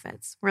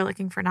nonprofits. We're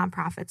looking for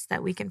nonprofits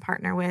that we can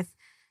partner with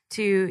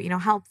to,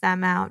 help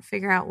them out,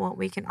 figure out what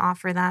we can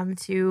offer them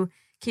to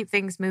keep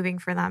things moving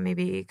for them,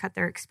 maybe cut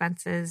their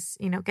expenses,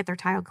 get their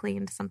tile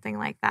cleaned, something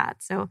like that.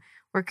 So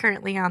we're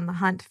currently on the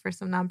hunt for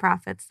some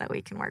nonprofits that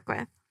we can work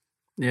with.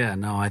 Yeah,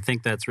 no, I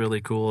think that's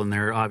really cool. And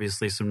there are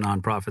obviously some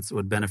nonprofits that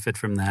would benefit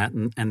from that.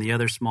 And the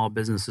other small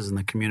businesses in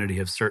the community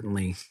have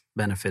certainly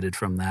benefited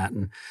from that.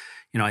 And,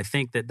 I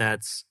think that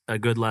that's a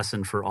good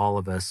lesson for all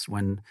of us.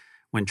 When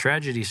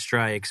tragedy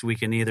strikes, we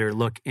can either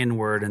look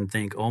inward and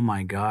think, oh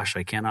my gosh,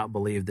 I cannot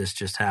believe this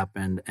just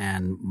happened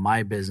and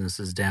my business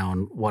is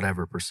down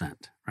whatever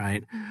percent,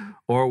 right? Mm-hmm.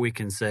 Or we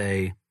can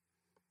say,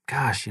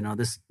 gosh,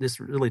 this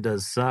really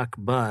does suck,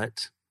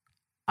 but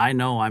I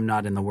know I'm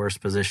not in the worst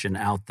position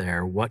out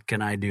there. What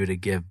can I do to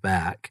give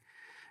back?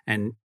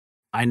 And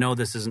I know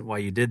this isn't why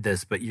you did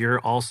this, but you're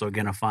also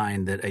going to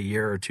find that a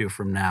year or two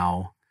from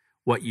now,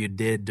 what you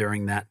did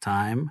during that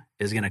time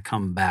is going to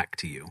come back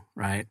to you,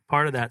 right?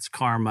 Part of that's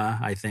karma,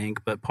 I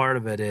think, but part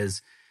of it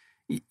is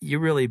you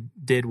really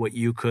did what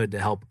you could to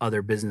help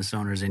other business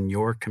owners in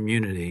your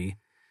community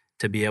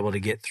to be able to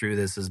get through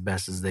this as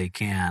best as they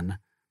can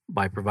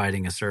by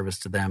providing a service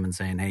to them and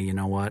saying, hey, you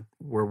know what?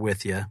 We're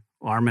with you.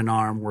 Arm in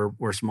arm,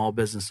 we're small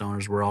business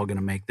owners. We're all going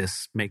to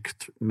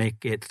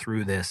make it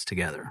through this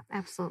together.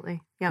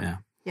 Absolutely. Yep. Yeah.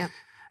 Yep.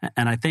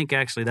 And I think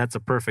actually that's a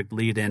perfect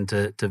lead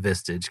into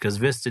Vistage because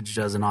Vistage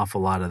does an awful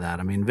lot of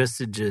that. I mean,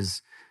 Vistage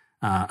is,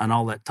 and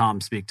I'll let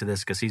Tom speak to this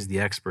because he's the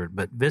expert,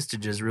 but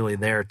Vistage is really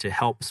there to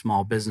help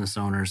small business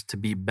owners to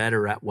be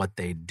better at what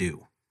they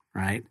do,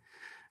 right?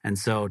 And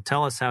so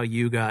tell us how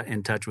you got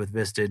in touch with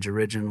Vistage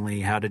originally.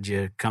 How did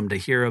you come to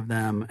hear of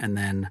them? And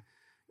then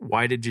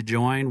why did you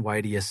join? Why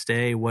do you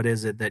stay? What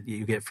is it that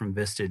you get from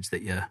Vistage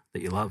that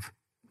you love?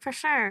 For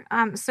sure.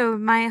 So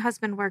my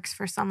husband works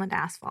for Sunland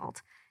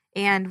Asphalt.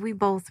 And we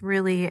both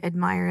really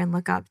admire and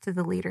look up to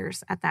the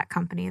leaders at that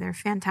company. They're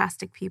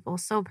fantastic people,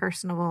 so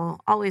personable,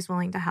 always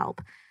willing to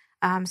help.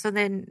 So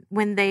then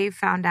when they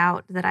found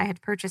out that I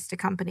had purchased a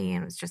company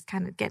and was just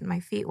kind of getting my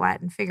feet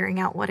wet and figuring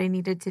out what I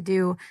needed to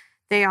do,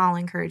 they all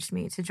encouraged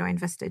me to join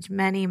Vistage.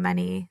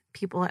 Many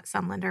people at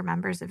Sunland are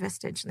members of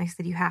Vistage. And they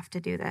said, you have to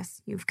do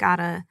this. You've got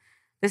to,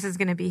 this is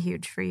going to be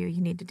huge for you.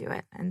 You need to do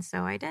it. And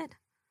so I did.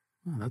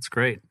 Oh, that's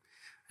great.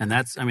 And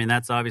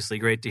that's obviously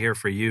great to hear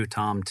for you,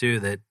 Tom,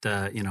 too, that,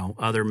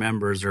 other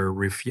members are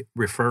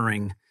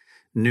referring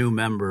new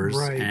members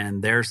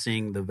and they're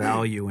seeing the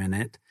value in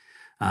it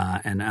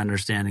and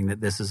understanding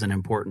that this is an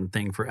important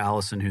thing for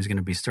Allison, who's going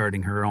to be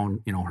starting her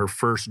own, her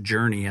first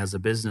journey as a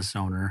business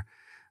owner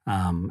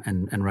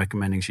and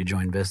recommending she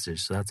join Vistage.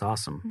 So that's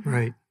awesome.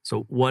 Right.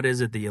 So what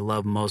is it that you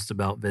love most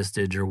about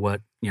Vistage, or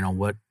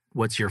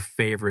what's your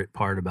favorite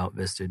part about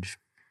Vistage?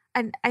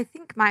 And I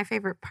think my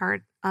favorite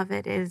part of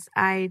it is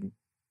I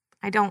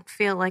don't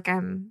feel like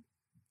I'm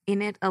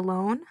in it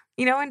alone,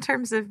 in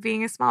terms of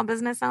being a small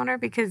business owner,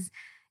 because,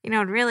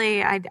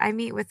 really I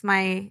meet with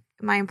my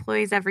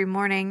employees every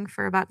morning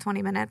for about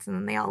 20 minutes and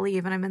then they all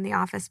leave and I'm in the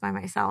office by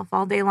myself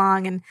all day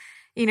long. And,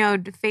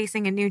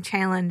 facing a new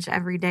challenge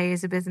every day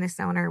as a business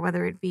owner,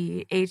 whether it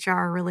be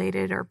HR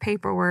related or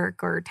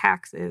paperwork or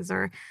taxes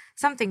or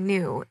something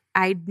new,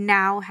 I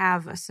now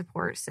have a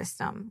support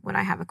system when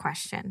I have a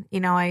question.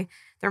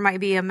 There might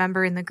be a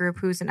member in the group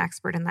who's an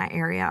expert in that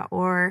area,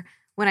 or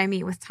when I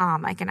meet with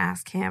Tom, I can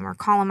ask him or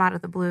call him out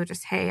of the blue,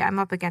 just, hey, I'm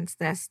up against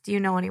this. Do you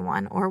know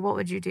anyone? Or what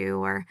would you do?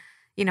 Or,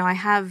 I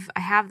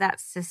have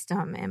that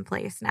system in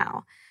place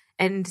now.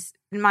 And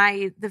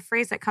the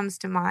phrase that comes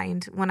to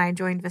mind when I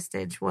joined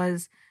Vistage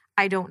was,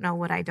 I don't know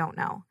what I don't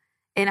know.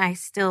 And I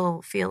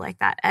still feel like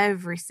that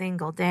every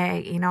single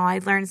day. I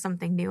learn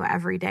something new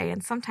every day.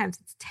 And sometimes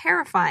it's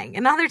terrifying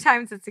and other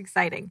times it's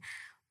exciting.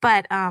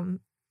 But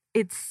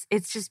it's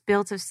just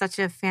built of such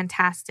a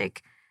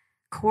fantastic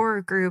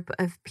core group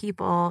of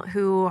people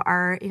who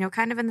are,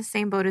 kind of in the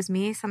same boat as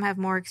me. Some have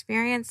more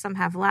experience, some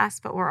have less,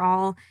 but we're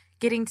all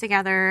getting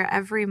together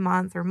every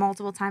month or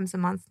multiple times a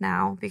month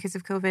now because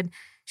of COVID,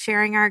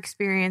 sharing our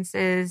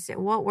experiences,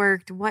 what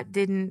worked, what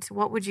didn't,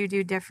 what would you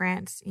do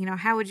different,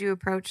 how would you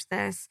approach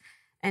this,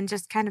 and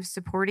just kind of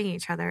supporting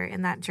each other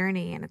in that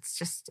journey. And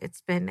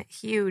it's been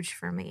huge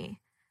for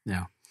me.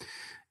 Yeah.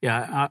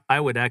 Yeah,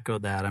 I would echo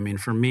that. I mean,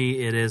 for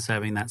me, it is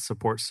having that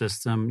support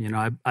system.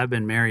 I've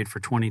been married for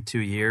 22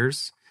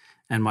 years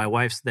and my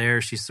wife's there.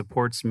 She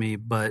supports me,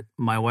 but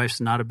my wife's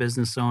not a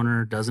business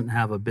owner, doesn't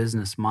have a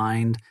business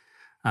mind,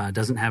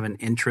 doesn't have an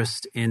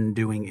interest in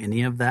doing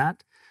any of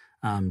that.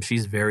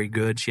 She's very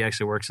good. She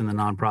actually works in the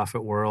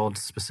nonprofit world,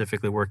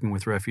 specifically working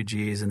with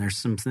refugees. And there's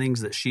some things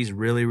that she's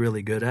really,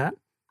 really good at.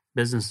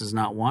 Business is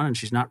not one, and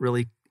she's not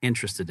really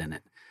interested in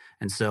it.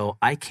 And so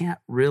I can't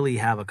really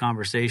have a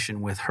conversation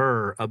with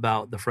her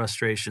about the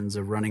frustrations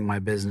of running my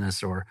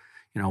business or,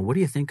 what do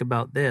you think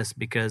about this?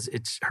 Because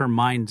her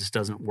mind just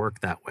doesn't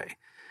work that way.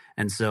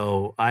 And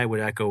so I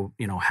would echo,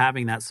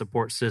 having that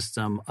support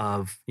system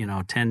of,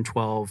 10,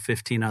 12,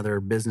 15 other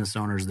business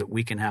owners that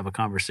we can have a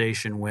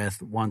conversation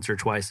with once or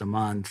twice a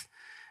month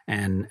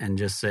and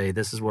just say,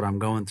 this is what I'm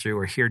going through,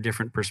 or hear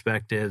different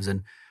perspectives.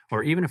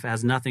 Or even if it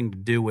has nothing to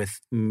do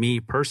with me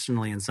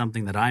personally and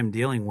something that I'm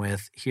dealing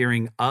with,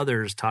 hearing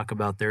others talk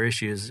about their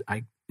issues,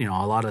 a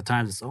lot of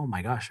times it's, oh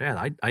my gosh,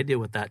 yeah, I deal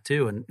with that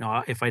too. And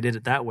if I did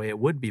it that way, it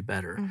would be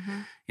better.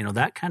 Mm-hmm.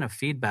 That kind of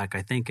feedback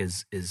I think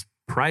is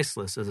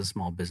priceless as a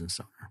small business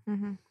owner.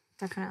 Mm-hmm.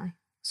 Definitely.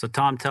 So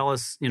Tom, tell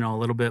us, a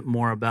little bit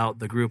more about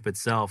the group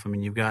itself. I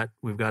mean,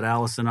 we've got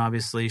Allison,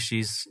 obviously.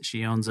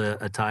 She owns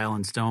a tile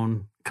and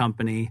stone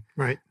company.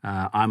 Right.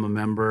 I'm a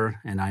member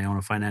and I own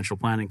a financial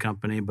planning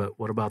company, but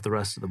what about the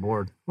rest of the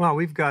board? Well,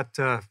 we've got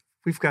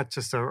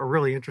just a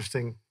really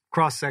interesting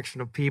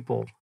cross-section of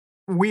people.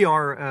 We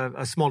are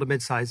a small to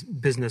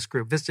mid-sized business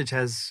group. Vistage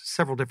has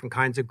several different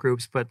kinds of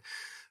groups, but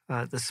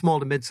the small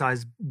to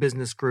mid-sized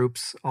business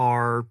groups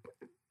are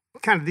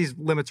kind of, these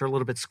limits are a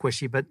little bit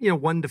squishy, but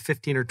 1 to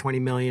 15 or 20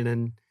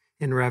 million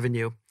in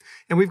revenue.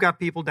 And we've got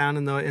people down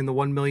in the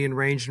 1 million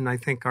range, and I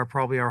think our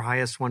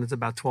highest one is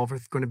about 12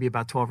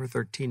 or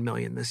 13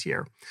 million this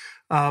year.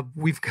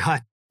 We've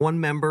got one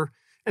member,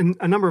 and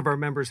a number of our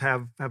members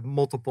have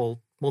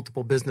multiple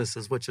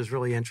businesses, which is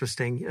really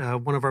interesting.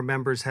 One of our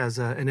members has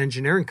an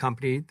engineering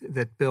company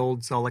that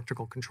builds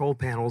electrical control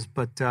panels,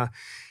 but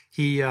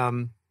he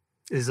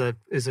is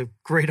a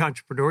great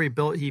entrepreneur.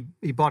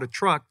 He bought a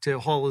truck to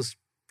haul his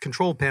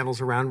control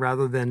panels around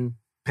rather than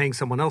paying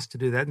someone else to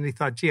do that. And he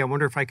thought, gee, I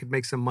wonder if I could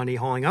make some money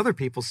hauling other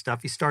people's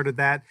stuff. He started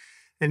that,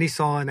 and he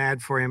saw an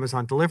ad for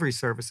Amazon delivery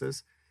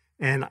services.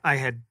 And I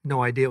had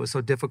no idea it was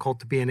so difficult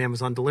to be an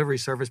Amazon delivery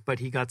service, but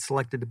he got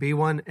selected to be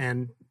one.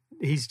 And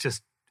he's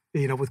just,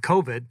 with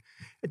COVID,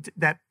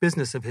 that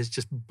business of his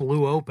just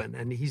blew open.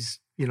 And he's,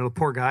 the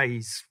poor guy,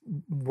 he's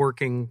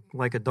working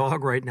like a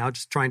dog right now,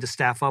 just trying to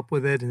staff up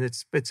with it. And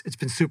it's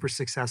been super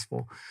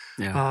successful.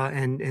 Yeah.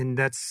 And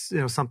that's,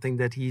 something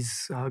that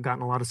he's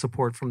gotten a lot of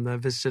support from our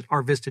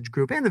Vistage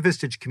group and the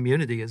Vistage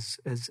community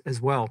as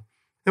well.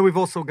 And we've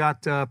also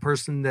got a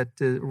person that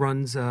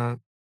runs a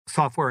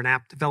software and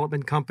app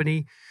development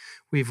company.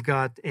 We've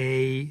got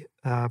a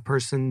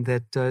person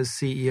that is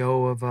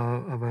CEO of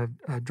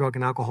a drug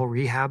and alcohol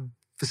rehab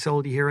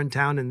facility here in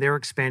town, and they're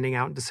expanding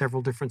out into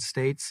several different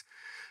states.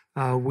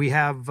 We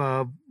have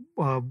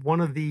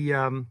one of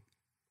the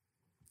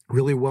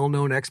really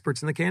well-known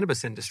experts in the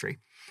cannabis industry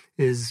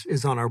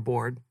is on our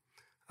board.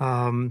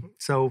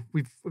 So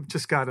we've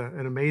just got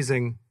an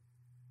amazing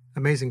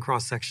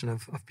cross-section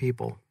of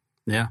people.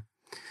 Yeah.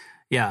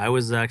 Yeah, I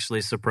was actually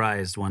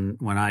surprised when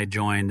I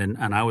joined,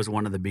 and I was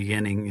one of the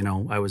beginning, you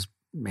know, I was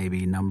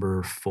maybe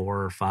number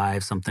 4 or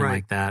 5, something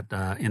like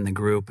that in the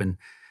group. And,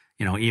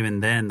 you know,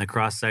 even then the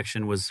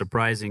cross-section was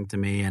surprising to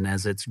me. And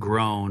as it's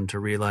grown to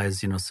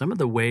realize, you know, some of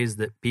the ways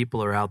that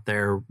people are out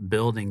there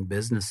building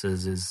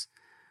businesses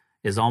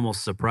is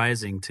almost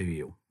surprising to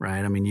you,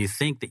 right? I mean, you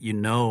think that you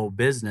know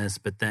business,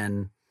 but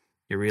then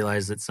you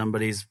realize that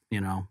somebody's, you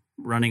know,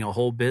 running a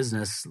whole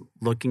business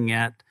looking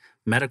at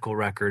medical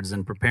records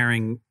and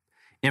preparing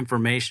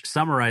information,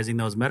 summarizing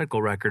those medical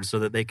records so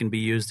that they can be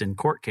used in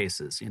court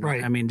cases. You know,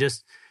 I mean,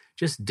 just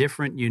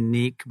different,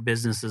 unique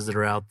businesses that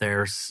are out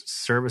there,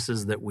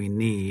 services that we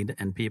need,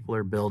 and people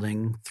are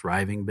building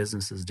thriving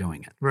businesses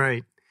doing it.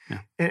 Right. Yeah.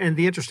 And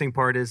the interesting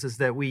part is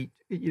that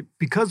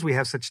because we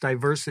have such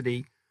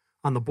diversity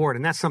on the board,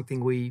 and that's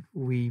something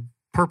we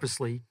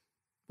purposely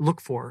look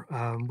for.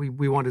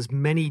 We want as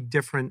many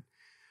different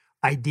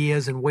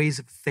ideas and ways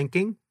of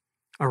thinking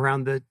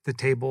around the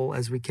table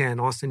as we can.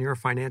 Austin, you're a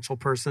financial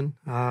person.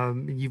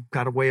 You've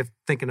got a way of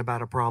thinking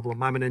about a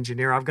problem. I'm an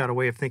engineer. I've got a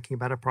way of thinking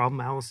about a problem.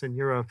 Allison,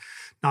 you're a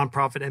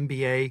nonprofit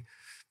MBA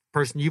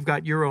person. You've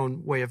got your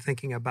own way of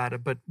thinking about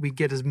it. But we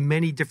get as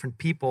many different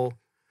people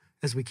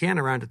as we can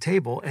around a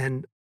table.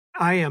 And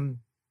I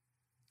am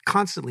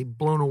constantly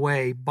blown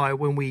away by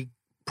when we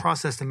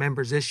process the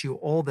members' issue,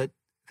 all that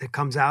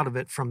comes out of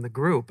it from the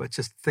group. It's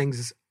just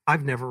things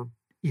I've never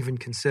even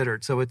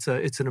considered. So it's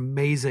an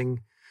amazing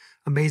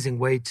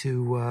way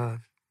to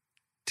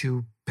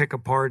pick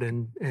apart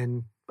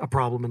and a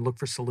problem and look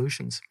for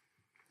solutions.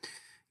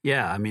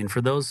 Yeah, I mean,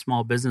 for those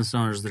small business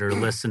owners that are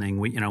listening,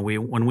 we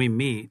when we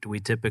meet, we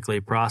typically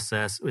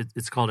process.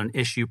 It's called an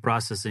issue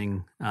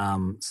processing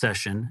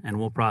session, and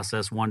we'll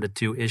process 1 to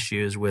 2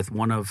 issues with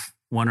one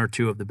or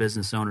two of the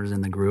business owners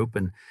in the group,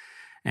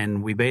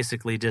 and we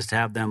basically just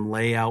have them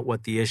lay out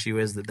what the issue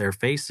is that they're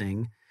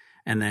facing.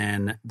 And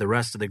then the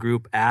rest of the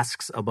group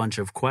asks a bunch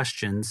of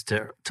questions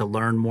to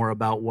learn more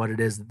about what it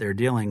is that they're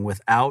dealing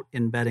without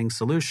embedding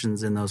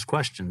solutions in those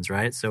questions,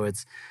 right? So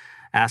it's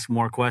ask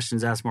more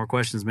questions,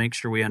 make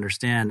sure we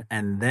understand.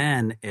 And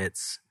then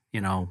it's,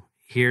 you know,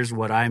 here's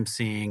what I'm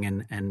seeing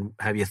and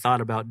have you thought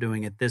about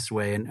doing it this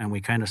way? And we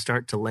kind of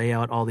start to lay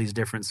out all these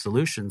different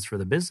solutions for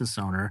the business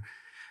owner.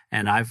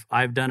 And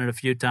I've done it a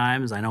few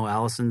times. I know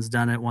Allison's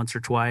done it once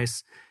or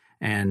twice.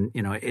 And,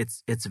 you know,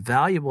 it's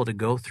valuable to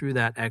go through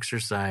that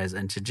exercise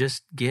and to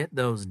just get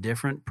those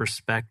different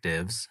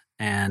perspectives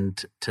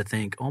and to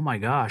think, oh my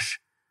gosh,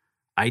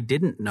 I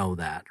didn't know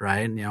that,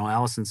 right? And, you know,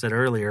 Allison said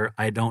earlier,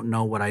 I don't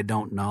know what I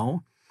don't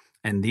know.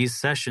 And these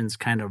sessions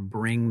kind of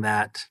bring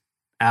that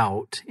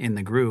out in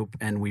the group.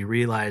 And we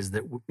realize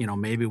that, you know,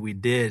 maybe we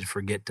did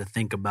forget to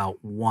think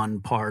about one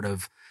part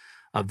of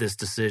this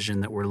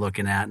decision that we're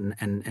looking at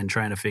and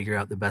trying to figure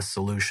out the best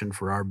solution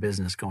for our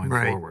business going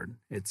forward.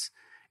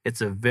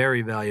 It's a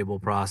very valuable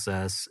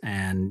process,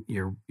 and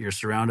you're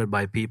surrounded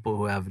by people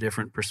who have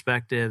different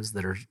perspectives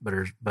that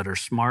are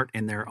smart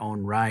in their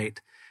own right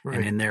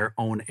and in their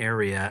own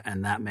area,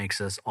 and that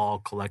makes us all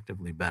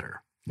collectively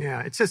better.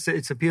 Yeah,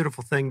 it's a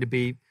beautiful thing to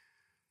be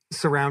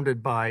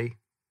surrounded by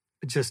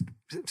just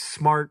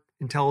smart,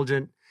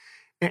 intelligent,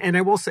 and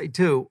I will say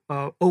too,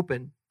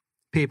 open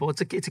people.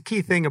 It's a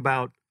key thing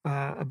about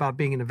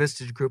being in a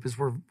Vistage group is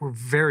we're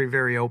very,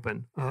 very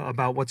open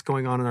about what's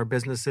going on in our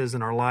businesses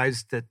and our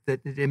lives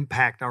that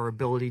impact our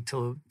ability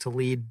to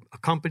lead a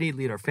company,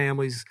 lead our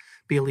families,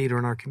 be a leader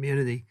in our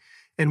community.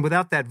 And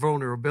without that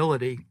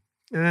vulnerability,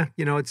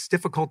 you know, it's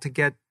difficult to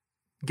get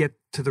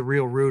to the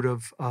real root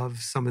of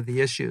some of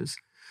the issues.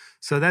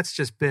 So that's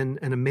just been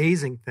an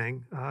amazing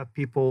thing.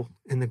 People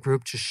in the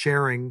group just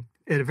sharing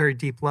at a very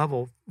deep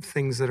level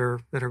things that are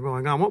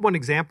going on. One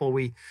example,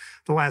 the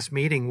last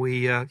meeting,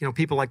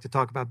 people like to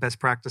talk about best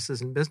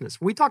practices in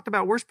business. We talked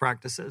about worst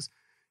practices.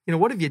 You know,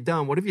 what have you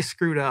done? What have you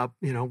screwed up?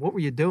 You know, what were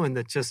you doing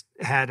that just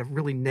had a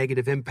really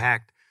negative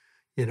impact,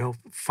 you know,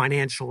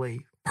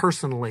 financially,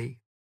 personally,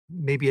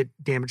 maybe it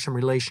damaged some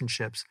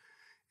relationships.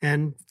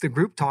 And the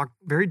group talked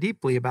very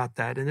deeply about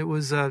that. And it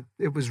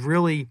was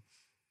really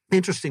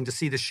interesting to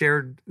see the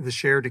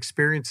shared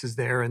experiences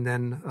there. And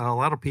then a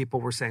lot of people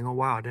were saying, oh,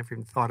 wow, I never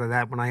even thought of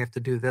that. When I have to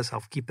do this,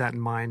 I'll keep that in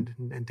mind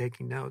and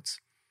taking notes.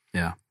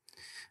 Yeah.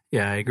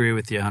 Yeah, I agree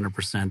with you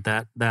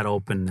 100%. That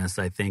openness,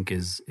 I think,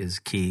 is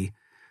key.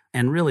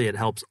 And really, it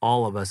helps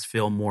all of us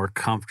feel more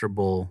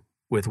comfortable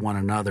with one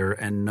another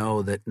and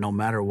know that no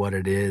matter what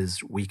it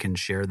is, we can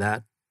share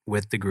that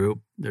with the group.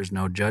 There's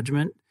no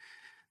judgment.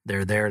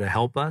 They're there to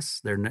help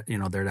us. They're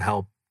there to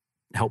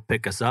help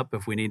pick us up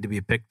if we need to be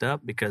picked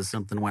up because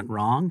something went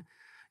wrong.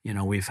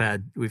 we've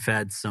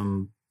had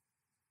some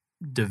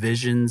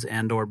divisions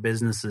and or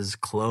businesses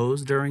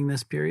close during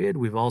this period.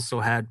 We've also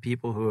had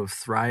people who have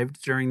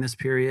thrived during this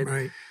period.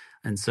 Right.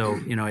 And so,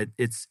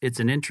 it's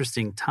an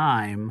interesting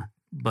time,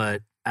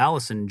 but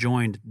Allison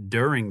joined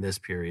during this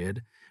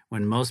period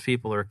when most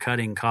people are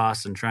cutting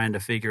costs and trying to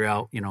figure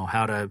out,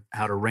 how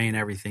to rein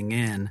everything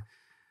in.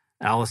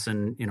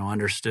 Allison,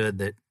 understood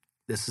that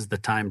this is the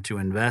time to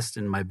invest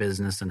in my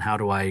business, and how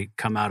do I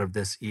come out of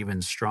this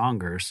even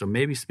stronger? So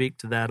maybe speak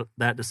to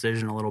that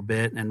decision a little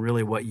bit, and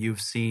really what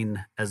you've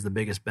seen as the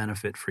biggest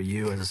benefit for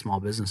you as a small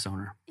business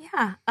owner.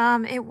 Yeah,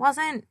 it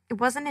wasn't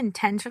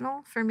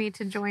intentional for me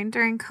to join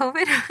during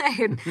COVID.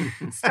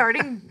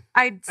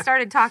 I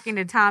started talking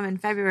to Tom in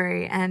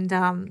February,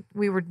 and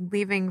we were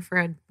leaving for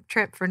a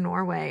trip for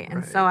Norway,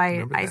 and so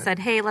I said,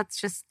 hey, let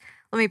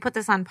me put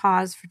this on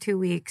pause for 2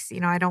 weeks.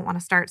 I don't want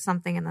to start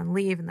something and then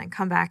leave and then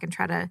come back and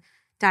try to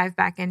dive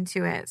back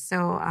into it.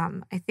 So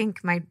I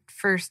think my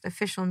first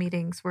official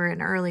meetings were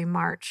in early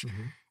March.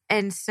 Mm-hmm.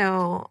 And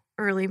so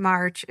early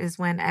March is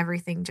when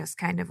everything just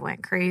kind of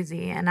went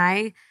crazy. And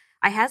I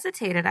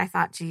hesitated. I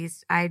thought,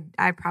 geez, I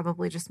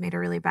probably just made a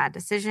really bad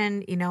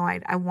decision.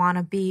 I want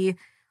to be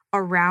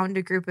around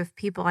a group of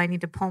people. I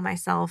need to pull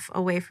myself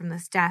away from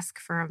this desk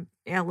for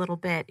a little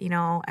bit,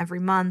 every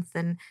month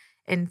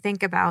and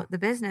think about the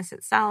business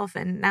itself.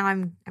 And now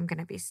I'm going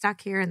to be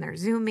stuck here and there's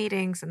Zoom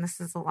meetings and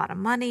this is a lot of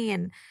money.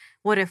 And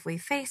what if we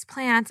face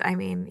plant? I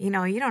mean, you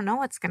don't know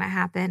what's going to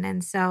happen.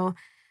 And so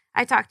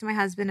I talked to my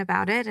husband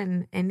about it,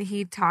 and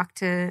he talked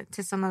to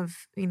some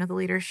of, the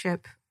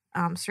leadership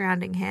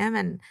surrounding him,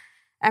 and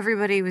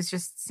everybody was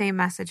just same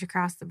message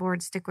across the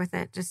board. Stick with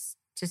it. Just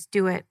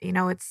do it.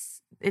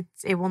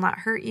 It will not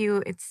hurt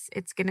you.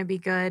 It's going to be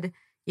good.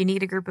 You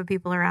need a group of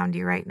people around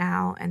you right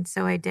now. And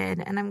so I did.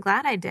 And I'm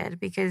glad I did,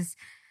 because,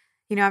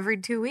 every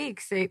 2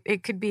 weeks,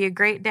 it could be a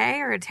great day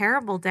or a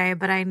terrible day.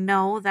 But I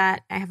know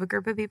that I have a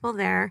group of people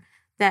there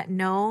that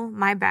know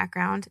my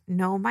background,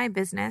 know my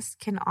business,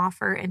 can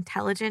offer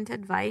intelligent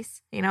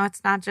advice.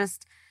 It's not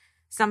just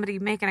somebody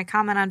making a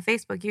comment on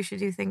Facebook, you should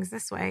do things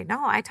this way.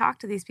 No, I talk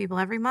to these people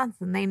every month,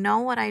 and they know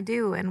what I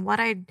do and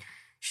what I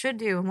should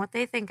do and what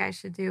they think I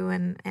should do.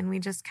 And we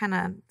just kind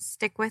of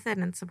stick with it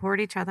and support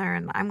each other.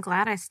 And I'm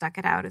glad I stuck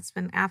it out. It's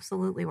been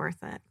absolutely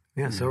worth it.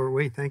 Yeah, so are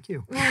we. Thank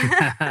you.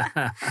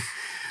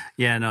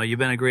 Yeah, no, you've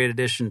been a great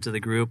addition to the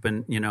group.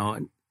 And,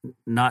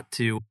 not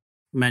to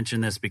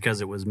mention this because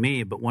it was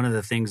me, but one of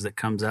the things that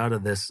comes out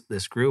of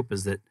this group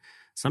is that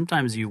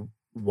sometimes you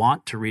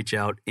want to reach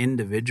out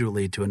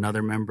individually to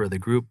another member of the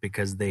group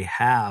because they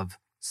have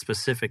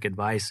specific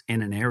advice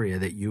in an area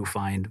that you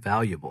find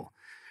valuable.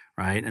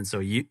 Right. And so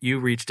you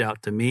reached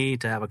out to me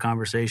to have a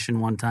conversation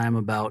one time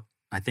about,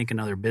 I think,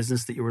 another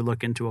business that you were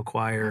looking to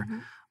acquire. Mm-hmm.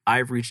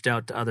 I've reached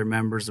out to other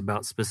members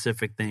about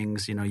specific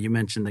things. You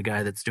mentioned the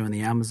guy that's doing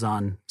the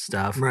Amazon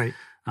stuff. Right.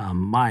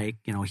 Mike,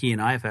 he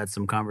and I have had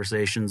some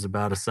conversations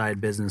about a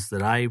side business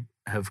that I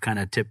have kind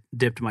of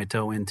dipped my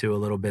toe into a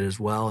little bit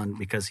as well. And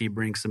because he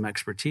brings some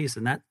expertise,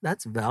 and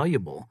that's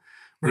valuable.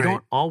 We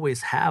don't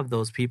always have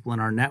those people in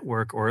our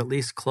network, or at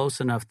least close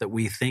enough that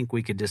we think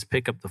we could just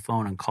pick up the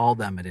phone and call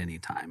them at any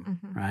time,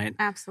 mm-hmm. right?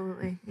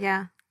 Absolutely,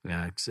 yeah.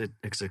 Yeah,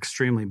 it's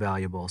extremely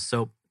valuable.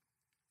 So,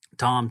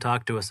 Tom,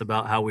 talk to us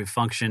about how we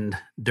functioned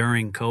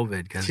during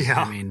COVID, because,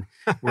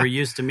 we're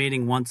used to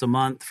meeting once a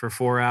month for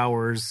 4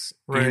 hours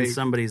in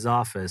somebody's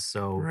office.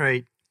 So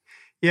Right.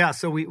 Yeah,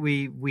 so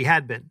we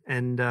had been.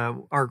 And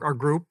our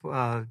group,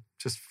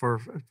 just for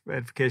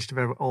edification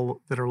of all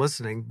that are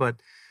listening, but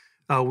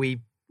we...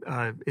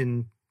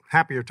 in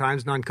happier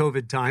times,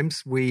 non-COVID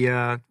times, we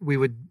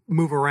would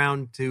move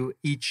around to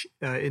each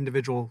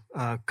individual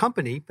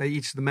company,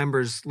 each of the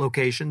members'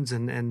 locations,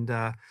 and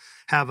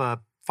have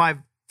a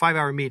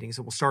five-hour meetings.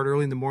 So we'll start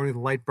early in the morning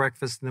with a light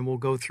breakfast, and then we'll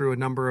go through a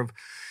number of.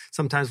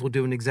 Sometimes we'll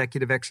do an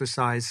executive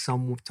exercise.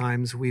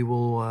 Sometimes we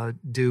will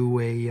do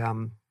a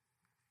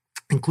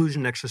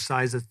inclusion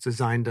exercise that's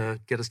designed to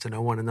get us to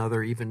know one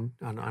another, even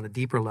on a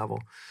deeper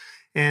level.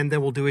 And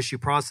then we'll do issue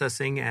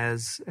processing,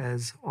 as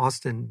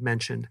Austin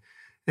mentioned.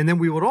 And then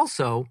we would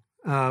also,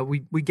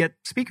 we get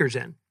speakers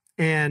in.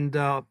 And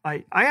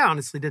I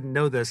honestly didn't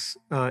know this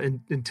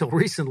until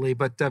recently,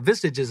 but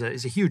Vistage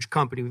is a huge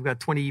company. We've got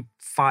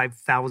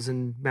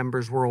 25,000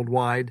 members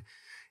worldwide.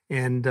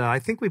 And I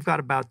think we've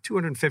got about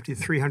 250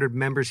 to 300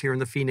 members here in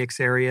the Phoenix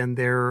area. And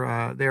there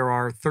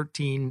are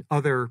 13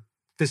 other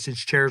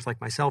Vistage chairs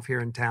like myself here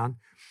in town.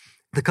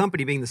 The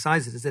company, being the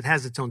size it is, it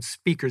has its own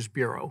speakers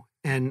bureau.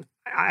 And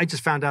I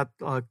just found out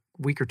a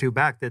week or two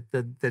back that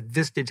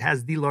Vistage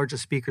has the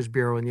largest speakers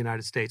bureau in the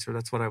United States, or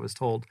that's what I was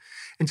told.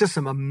 And just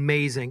some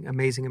amazing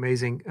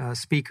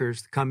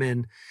speakers come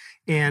in.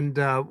 And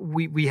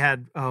we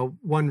had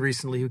one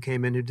recently who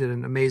came in who did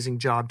an amazing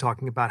job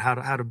talking about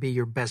how to be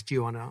your best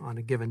you on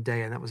a given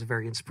day, and that was a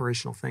very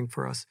inspirational thing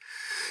for us.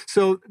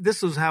 So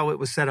this was how it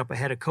was set up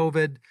ahead of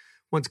COVID.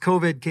 Once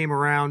COVID came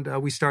around,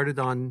 we started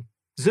on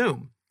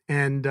Zoom.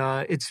 And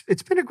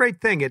it's been a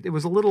great thing. It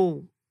was a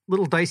little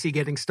dicey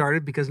getting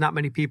started because not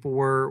many people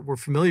were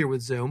familiar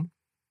with Zoom.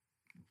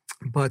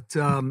 But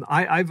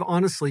I've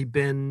honestly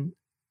been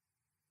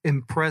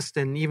impressed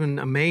and even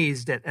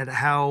amazed at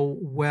how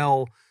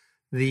well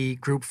the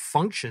group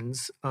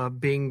functions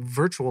being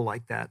virtual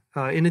like that.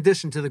 In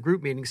addition to the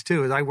group meetings,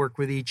 too, as I work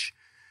with each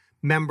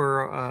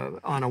member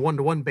on a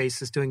one-to-one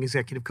basis doing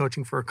executive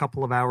coaching for a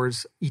couple of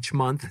hours each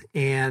month.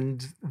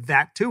 And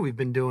that, too, we've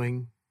been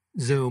doing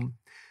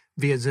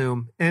via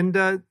Zoom. And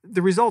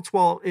the results,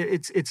 well,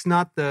 it's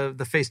not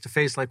the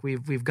face-to-face like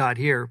we've got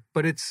here,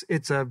 but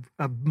it's a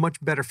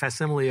much better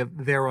facsimile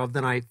thereof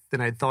than I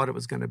thought it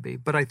was going to be.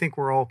 But I think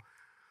we're all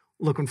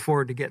looking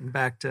forward to getting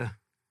back to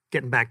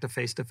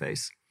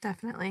face-to-face.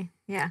 Definitely.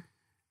 Yeah.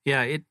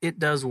 Yeah, it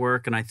does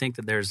work, and I think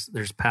that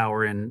there's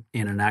power in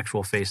an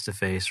actual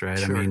face-to-face, right?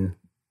 Sure. I mean,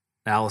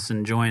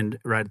 Allison joined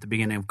right at the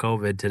beginning of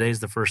COVID. Today's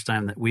the first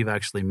time that we've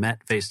actually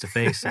met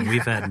face-to-face, and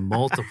we've had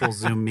multiple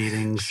Zoom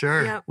meetings.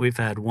 Sure. Yep. We've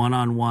had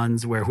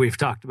one-on-ones where we've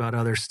talked about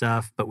other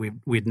stuff, but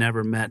we'd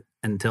never met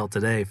until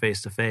today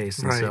face-to-face.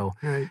 And so,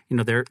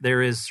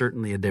 there is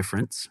certainly a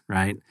difference,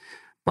 right?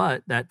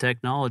 But that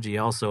technology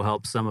also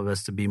helps some of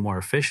us to be more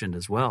efficient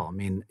as well. I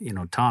mean,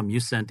 Tom, you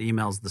sent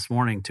emails this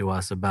morning to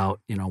us about,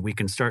 we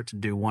can start to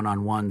do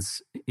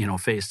one-on-ones,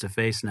 face to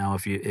face now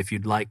if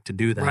you'd like to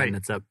do that, right. And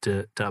it's up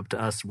to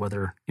us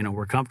whether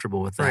we're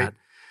comfortable with that. Right.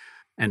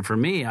 And for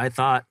me, I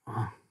thought,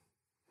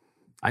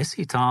 I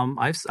see Tom.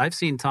 I've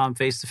seen Tom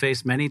face to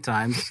face many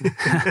times.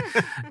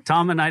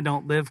 Tom and I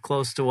don't live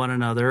close to one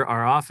another.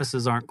 Our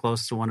offices aren't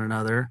close to one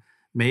another.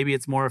 Maybe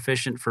it's more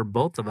efficient for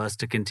both of us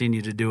to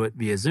continue to do it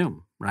via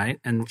Zoom, right?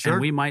 And Sure.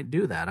 and we might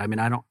do that. I mean,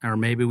 or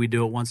maybe we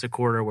do it once a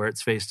quarter where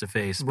it's face to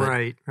face.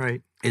 Right.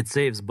 It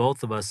saves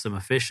both of us some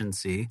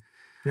efficiency.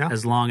 Yeah.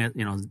 As long as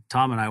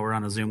Tom and I were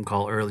on a Zoom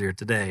call earlier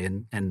today,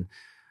 and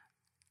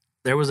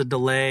there was a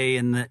delay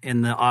in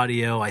the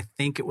audio. I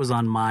think it was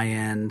on my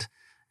end,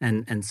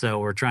 and so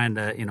we're trying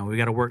to we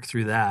got to work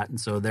through that. And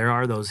so there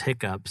are those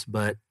hiccups,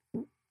 but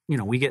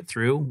we get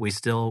through. We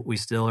still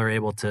are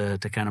able to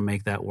kind of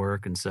make that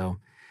work, and so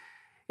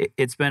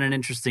it's been an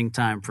interesting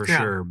time for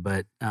sure.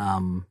 But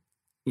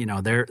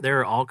there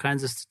are all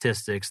kinds of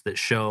statistics that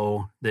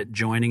show that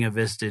joining a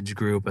Vistage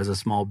group as a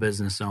small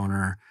business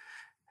owner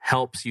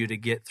helps you to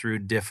get through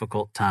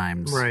difficult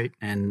times. Right.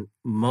 And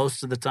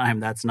most of the time,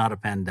 that's not a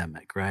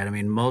pandemic, right? I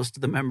mean, most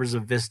of the members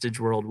of Vistage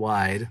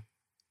Worldwide,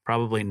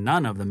 probably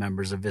none of the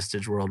members of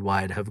Vistage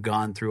Worldwide have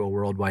gone through a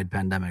worldwide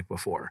pandemic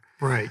before.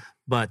 Right.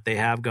 But they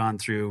have gone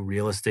through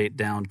real estate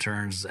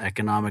downturns,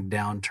 economic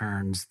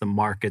downturns, the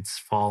markets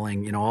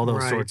falling, all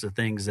those Right. sorts of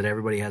things that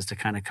everybody has to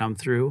kind of come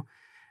through.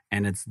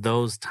 And it's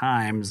those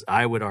times,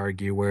 I would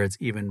argue, where it's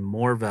even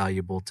more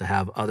valuable to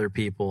have other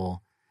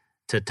people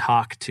to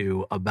talk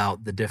to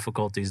about the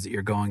difficulties that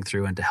you're going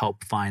through and to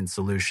help find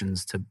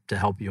solutions to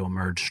help you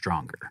emerge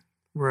stronger.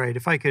 Right.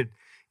 If I could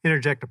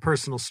interject a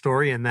personal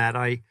story in that,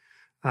 I've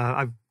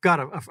got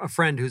a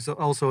friend who's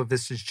also a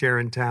Vistage chair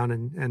in town,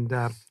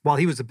 and while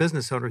he was a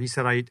business owner, he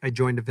said, I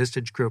joined a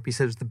Vistage group. He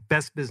said it was the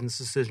best business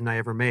decision I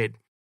ever made.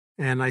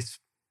 And I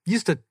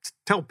used to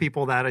tell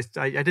people that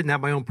I didn't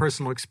have my own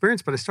personal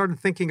experience, but I started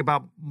thinking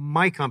about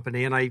my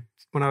company. And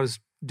when I was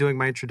doing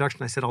my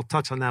introduction, I said, I'll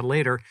touch on that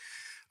later.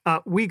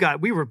 We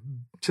were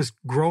just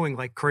growing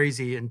like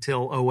crazy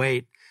until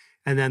 2008.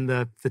 And then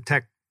the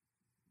tech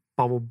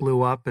bubble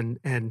blew up and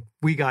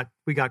we got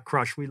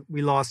crushed.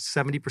 We lost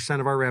 70%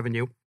 of our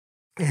revenue,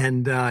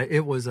 and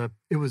it was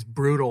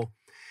brutal.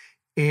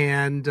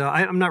 And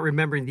I'm not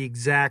remembering the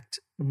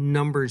exact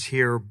numbers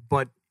here,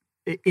 but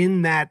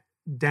in that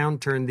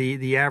downturn,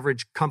 the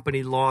average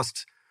company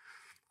lost,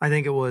 I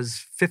think it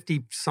was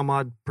 50 some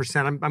odd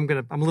percent. I'm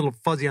a little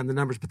fuzzy on the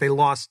numbers, but they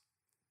lost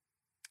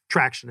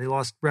traction. They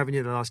lost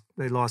revenue.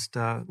 They lost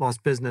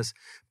business.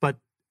 But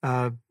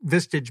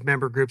Vistage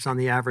member groups on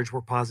the average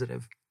were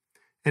positive.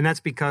 And that's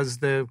because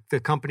the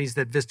companies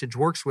that Vistage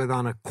works with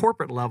on a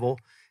corporate level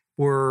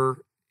were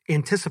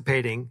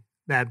anticipating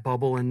that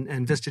bubble,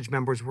 and Vistage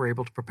members were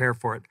able to prepare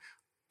for it.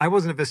 I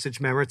wasn't a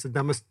Vistage member. It's the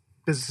dumbest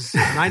business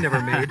decision I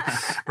never made,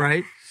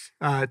 right?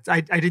 I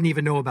didn't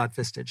even know about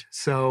Vistage.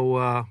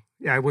 So,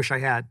 I wish I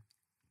had.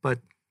 But,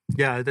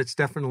 yeah, that's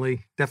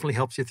definitely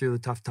helps you through the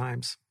tough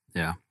times.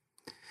 Yeah.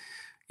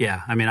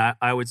 Yeah, I mean,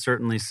 I would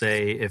certainly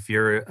say if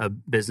you're a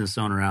business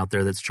owner out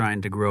there that's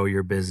trying to grow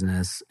your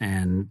business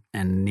and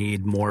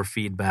need more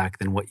feedback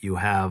than what you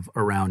have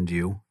around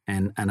you,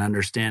 and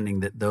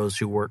understanding that those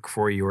who work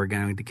for you are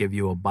going to give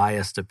you a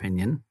biased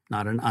opinion,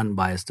 not an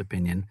unbiased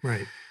opinion,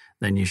 right,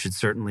 then you should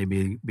certainly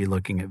be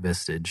looking at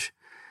Vistage.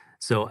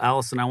 So,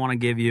 Allison, I want to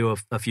give you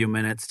a few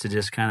minutes to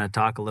just kind of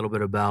talk a little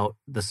bit about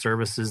the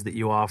services that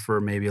you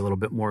offer, maybe a little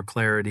bit more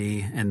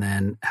clarity, and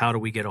then how do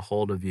we get a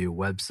hold of you?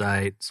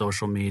 Website,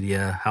 social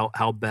media,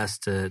 how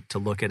best to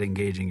look at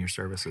engaging your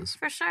services?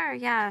 For sure,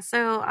 yeah.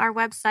 So our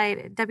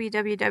website,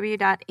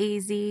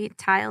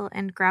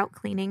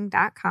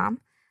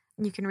 www.aztileandgroutcleaning.com.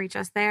 You can reach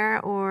us there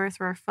or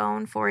through our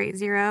phone,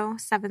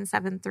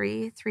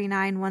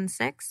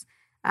 480-773-3916.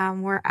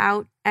 We're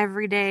out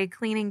every day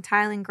cleaning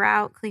tiling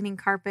grout, cleaning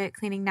carpet,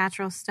 cleaning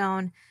natural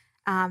stone,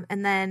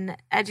 and then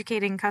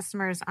educating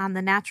customers on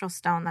the natural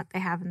stone that they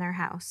have in their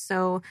house.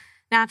 So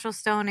Natural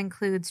stone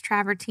includes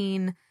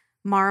travertine,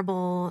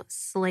 marble,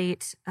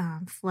 slate,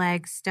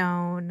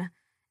 flagstone,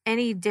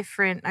 any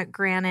different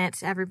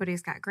granite.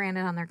 Everybody's got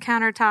granite on their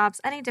countertops.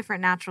 Any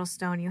different natural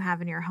stone you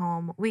have in your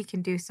home, we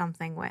can do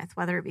something with,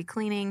 whether it be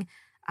cleaning,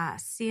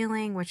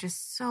 sealing, which is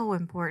so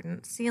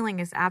important. Sealing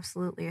is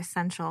absolutely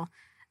essential.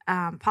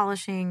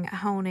 Polishing,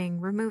 honing,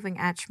 removing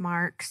etch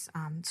marks,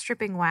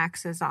 stripping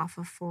waxes off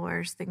of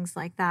floors, things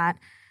like that.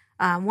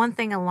 One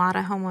thing a lot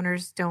of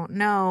homeowners don't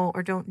know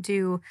or don't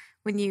do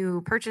when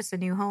you purchase a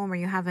new home or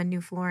you have a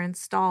new floor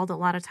installed, a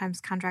lot of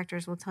times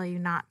contractors will tell you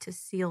not to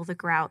seal the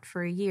grout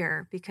for a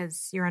year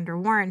because you're under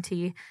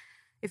warranty.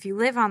 If you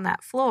live on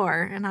that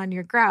floor and on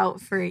your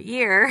grout for a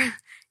year,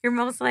 you're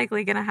most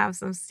likely going to have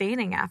some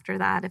staining after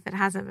that if it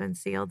hasn't been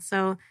sealed.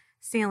 So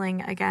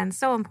sealing, again,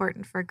 so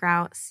important for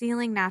grout.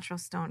 Sealing natural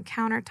stone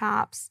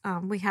countertops.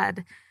 We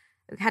had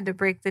to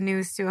break the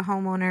news to a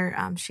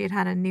homeowner. She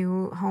had a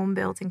new home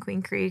built in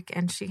Queen Creek,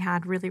 and she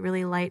had really,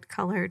 really light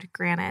colored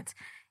granite.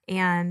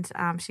 And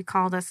she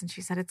called us and she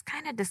said, it's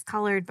kind of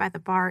discolored by the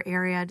bar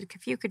area.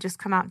 If you could just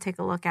come out and take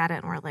a look at it.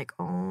 And we're like,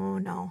 oh,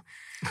 no.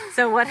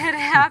 So what had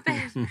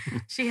happened,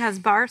 she has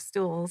bar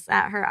stools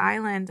at her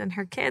island, and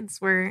her kids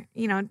were,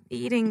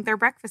 eating their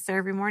breakfast there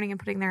every morning and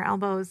putting their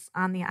elbows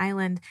on the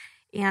island.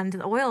 And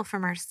the oil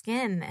from our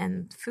skin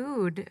and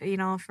food,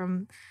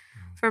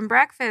 from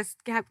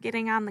breakfast kept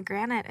getting on the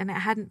granite, and it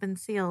hadn't been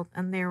sealed.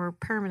 And there were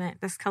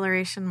permanent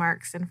discoloration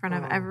marks in front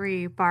of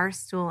every bar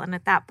stool. And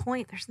at that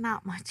point, there's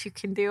not much you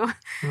can do.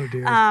 Oh,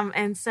 dear.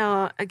 And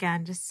so,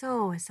 again, just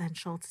so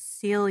essential to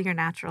seal your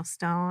natural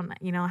stone.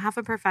 Have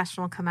a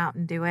professional come out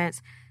and do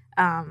it.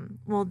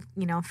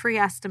 Free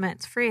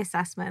estimates, free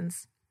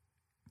assessments.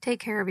 Take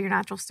care of your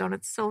natural stone.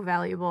 It's so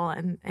valuable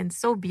and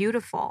so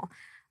beautiful.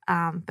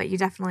 But you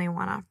definitely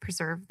want to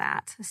preserve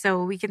that.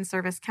 So we can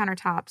service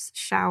countertops,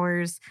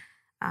 showers,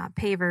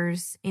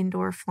 pavers,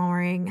 indoor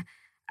flooring,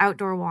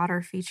 outdoor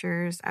water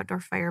features,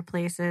 outdoor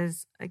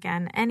fireplaces.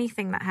 Again,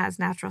 anything that has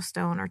natural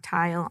stone or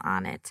tile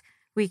on it,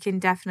 we can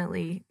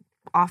definitely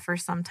offer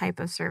some type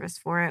of service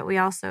for it. We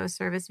also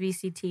service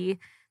VCT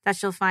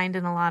that you'll find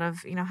in a lot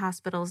of,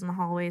 hospitals in the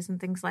hallways and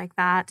things like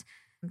that.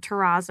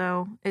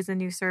 Terrazzo is a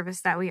new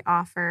service that we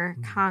offer,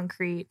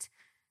 concrete.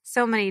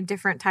 So many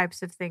different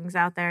types of things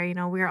out there.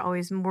 We are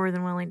always more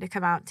than willing to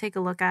come out, take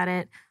a look at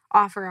it,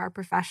 offer our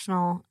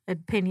professional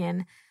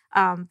opinion.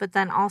 But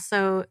then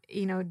also,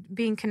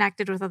 being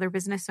connected with other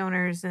business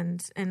owners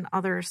and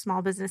other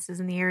small businesses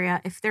in the area.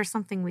 If there's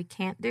something we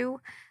can't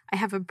do, I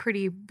have a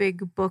pretty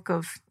big book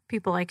of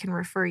people I can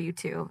refer you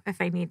to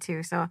if I need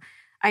to. So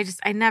I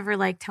never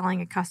like telling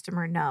a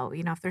customer no.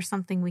 If there's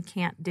something we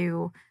can't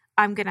do,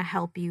 I'm going to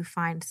help you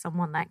find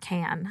someone that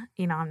can.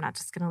 I'm not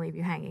just going to leave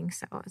you hanging.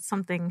 So it's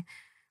something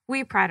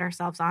we pride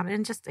ourselves on.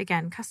 And just,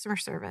 again, customer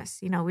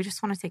service. We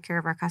just want to take care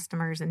of our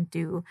customers and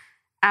do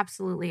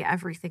absolutely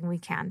everything we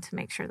can to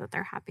make sure that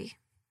they're happy.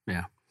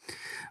 Yeah.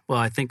 Well,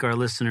 I think our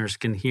listeners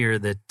can hear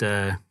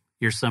that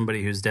you're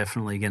somebody who's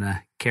definitely going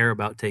to care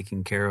about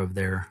taking care of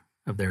their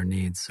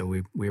needs.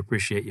 So we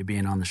appreciate you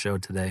being on the show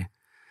today.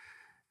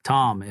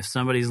 Tom, if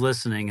somebody's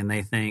listening and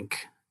they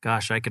think,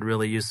 gosh, I could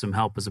really use some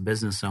help as a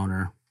business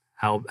owner,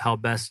 how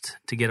best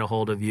to get a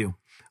hold of you?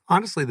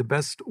 Honestly, the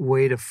best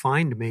way to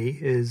find me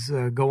is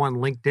go on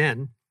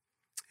LinkedIn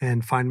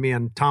and find me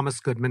on Thomas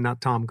Goodman, not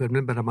Tom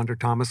Goodman, but I'm under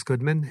Thomas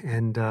Goodman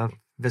and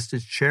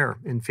Vistage Chair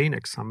in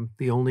Phoenix. I'm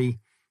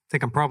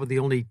probably the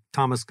only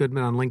Thomas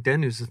Goodman on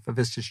LinkedIn who's a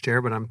Vistage Chair,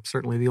 but I'm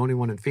certainly the only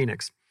one in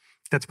Phoenix.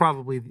 That's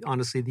probably,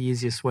 honestly, the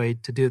easiest way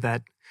to do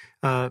that.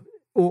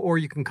 Or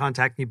you can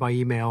contact me by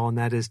email, and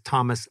that is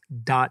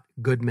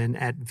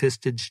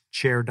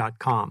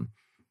thomas.goodman@vistagechair.com.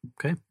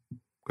 Okay,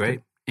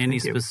 great. Any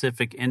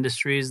specific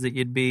industries that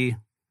you'd be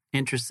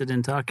interested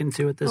in talking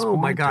to at this point? Oh,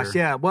 my gosh,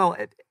 yeah. Well,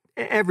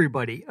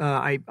 everybody.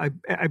 I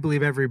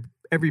believe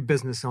every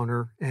business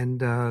owner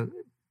and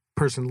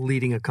person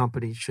leading a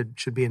company should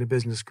be in a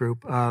business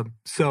group.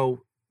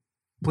 So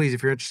please,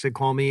 if you're interested,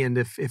 call me. And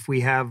if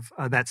we have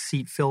that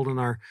seat filled on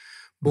our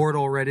board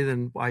already,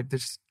 then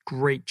there's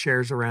great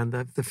chairs around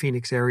the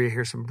Phoenix area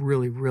here. Some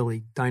really,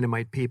 really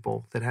dynamite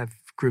people that have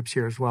groups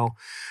here as well.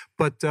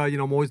 But,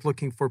 I'm always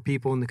looking for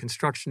people in the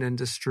construction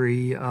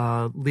industry,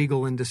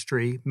 legal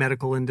industry,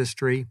 medical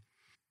industry.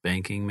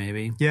 Banking,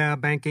 maybe? Yeah,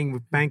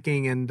 banking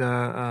and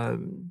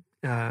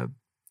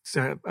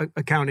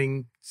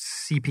accounting,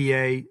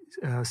 CPA,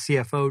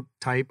 CFO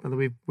type.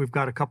 We've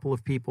got a couple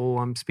of people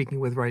I'm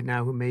speaking with right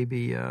now who may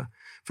be,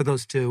 for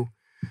those two,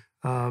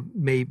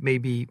 may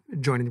be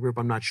joining the group.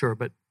 I'm not sure.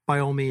 But by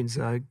all means,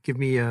 give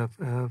me a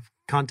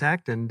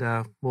contact and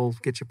we'll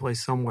get you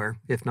placed somewhere,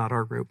 if not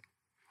our group.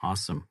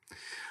 Awesome.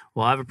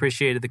 Well, I've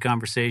appreciated the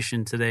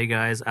conversation today,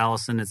 guys.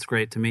 Allison, it's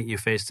great to meet you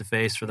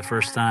face-to-face for the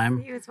first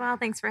time. You as well.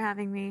 Thanks for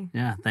having me.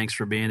 Yeah, thanks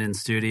for being in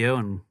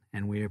studio,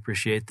 and we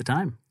appreciate the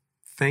time.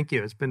 Thank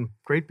you. It's been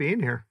great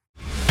being here.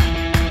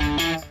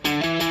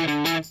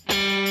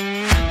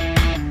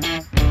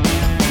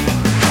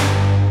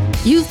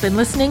 You've been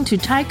listening to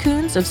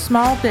Tycoons of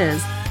Small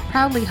Biz,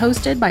 proudly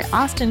hosted by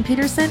Austin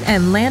Peterson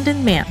and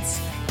Landon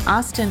Mance.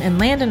 Austin and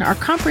Landon are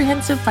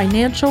comprehensive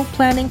financial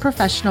planning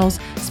professionals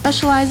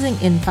specializing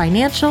in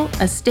financial,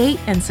 estate,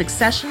 and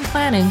succession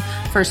planning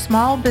for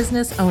small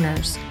business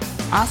owners.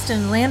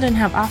 Austin and Landon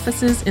have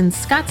offices in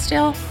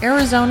Scottsdale,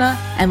 Arizona,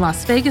 and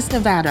Las Vegas,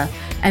 Nevada,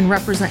 and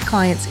represent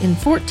clients in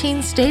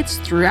 14 states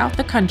throughout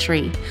the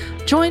country.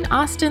 Join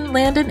Austin,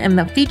 Landon, and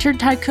the Featured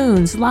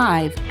Tycoons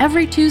live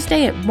every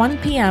Tuesday at 1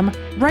 p.m.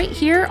 right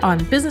here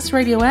on Business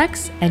Radio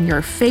X and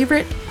your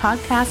favorite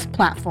podcast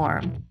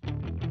platform.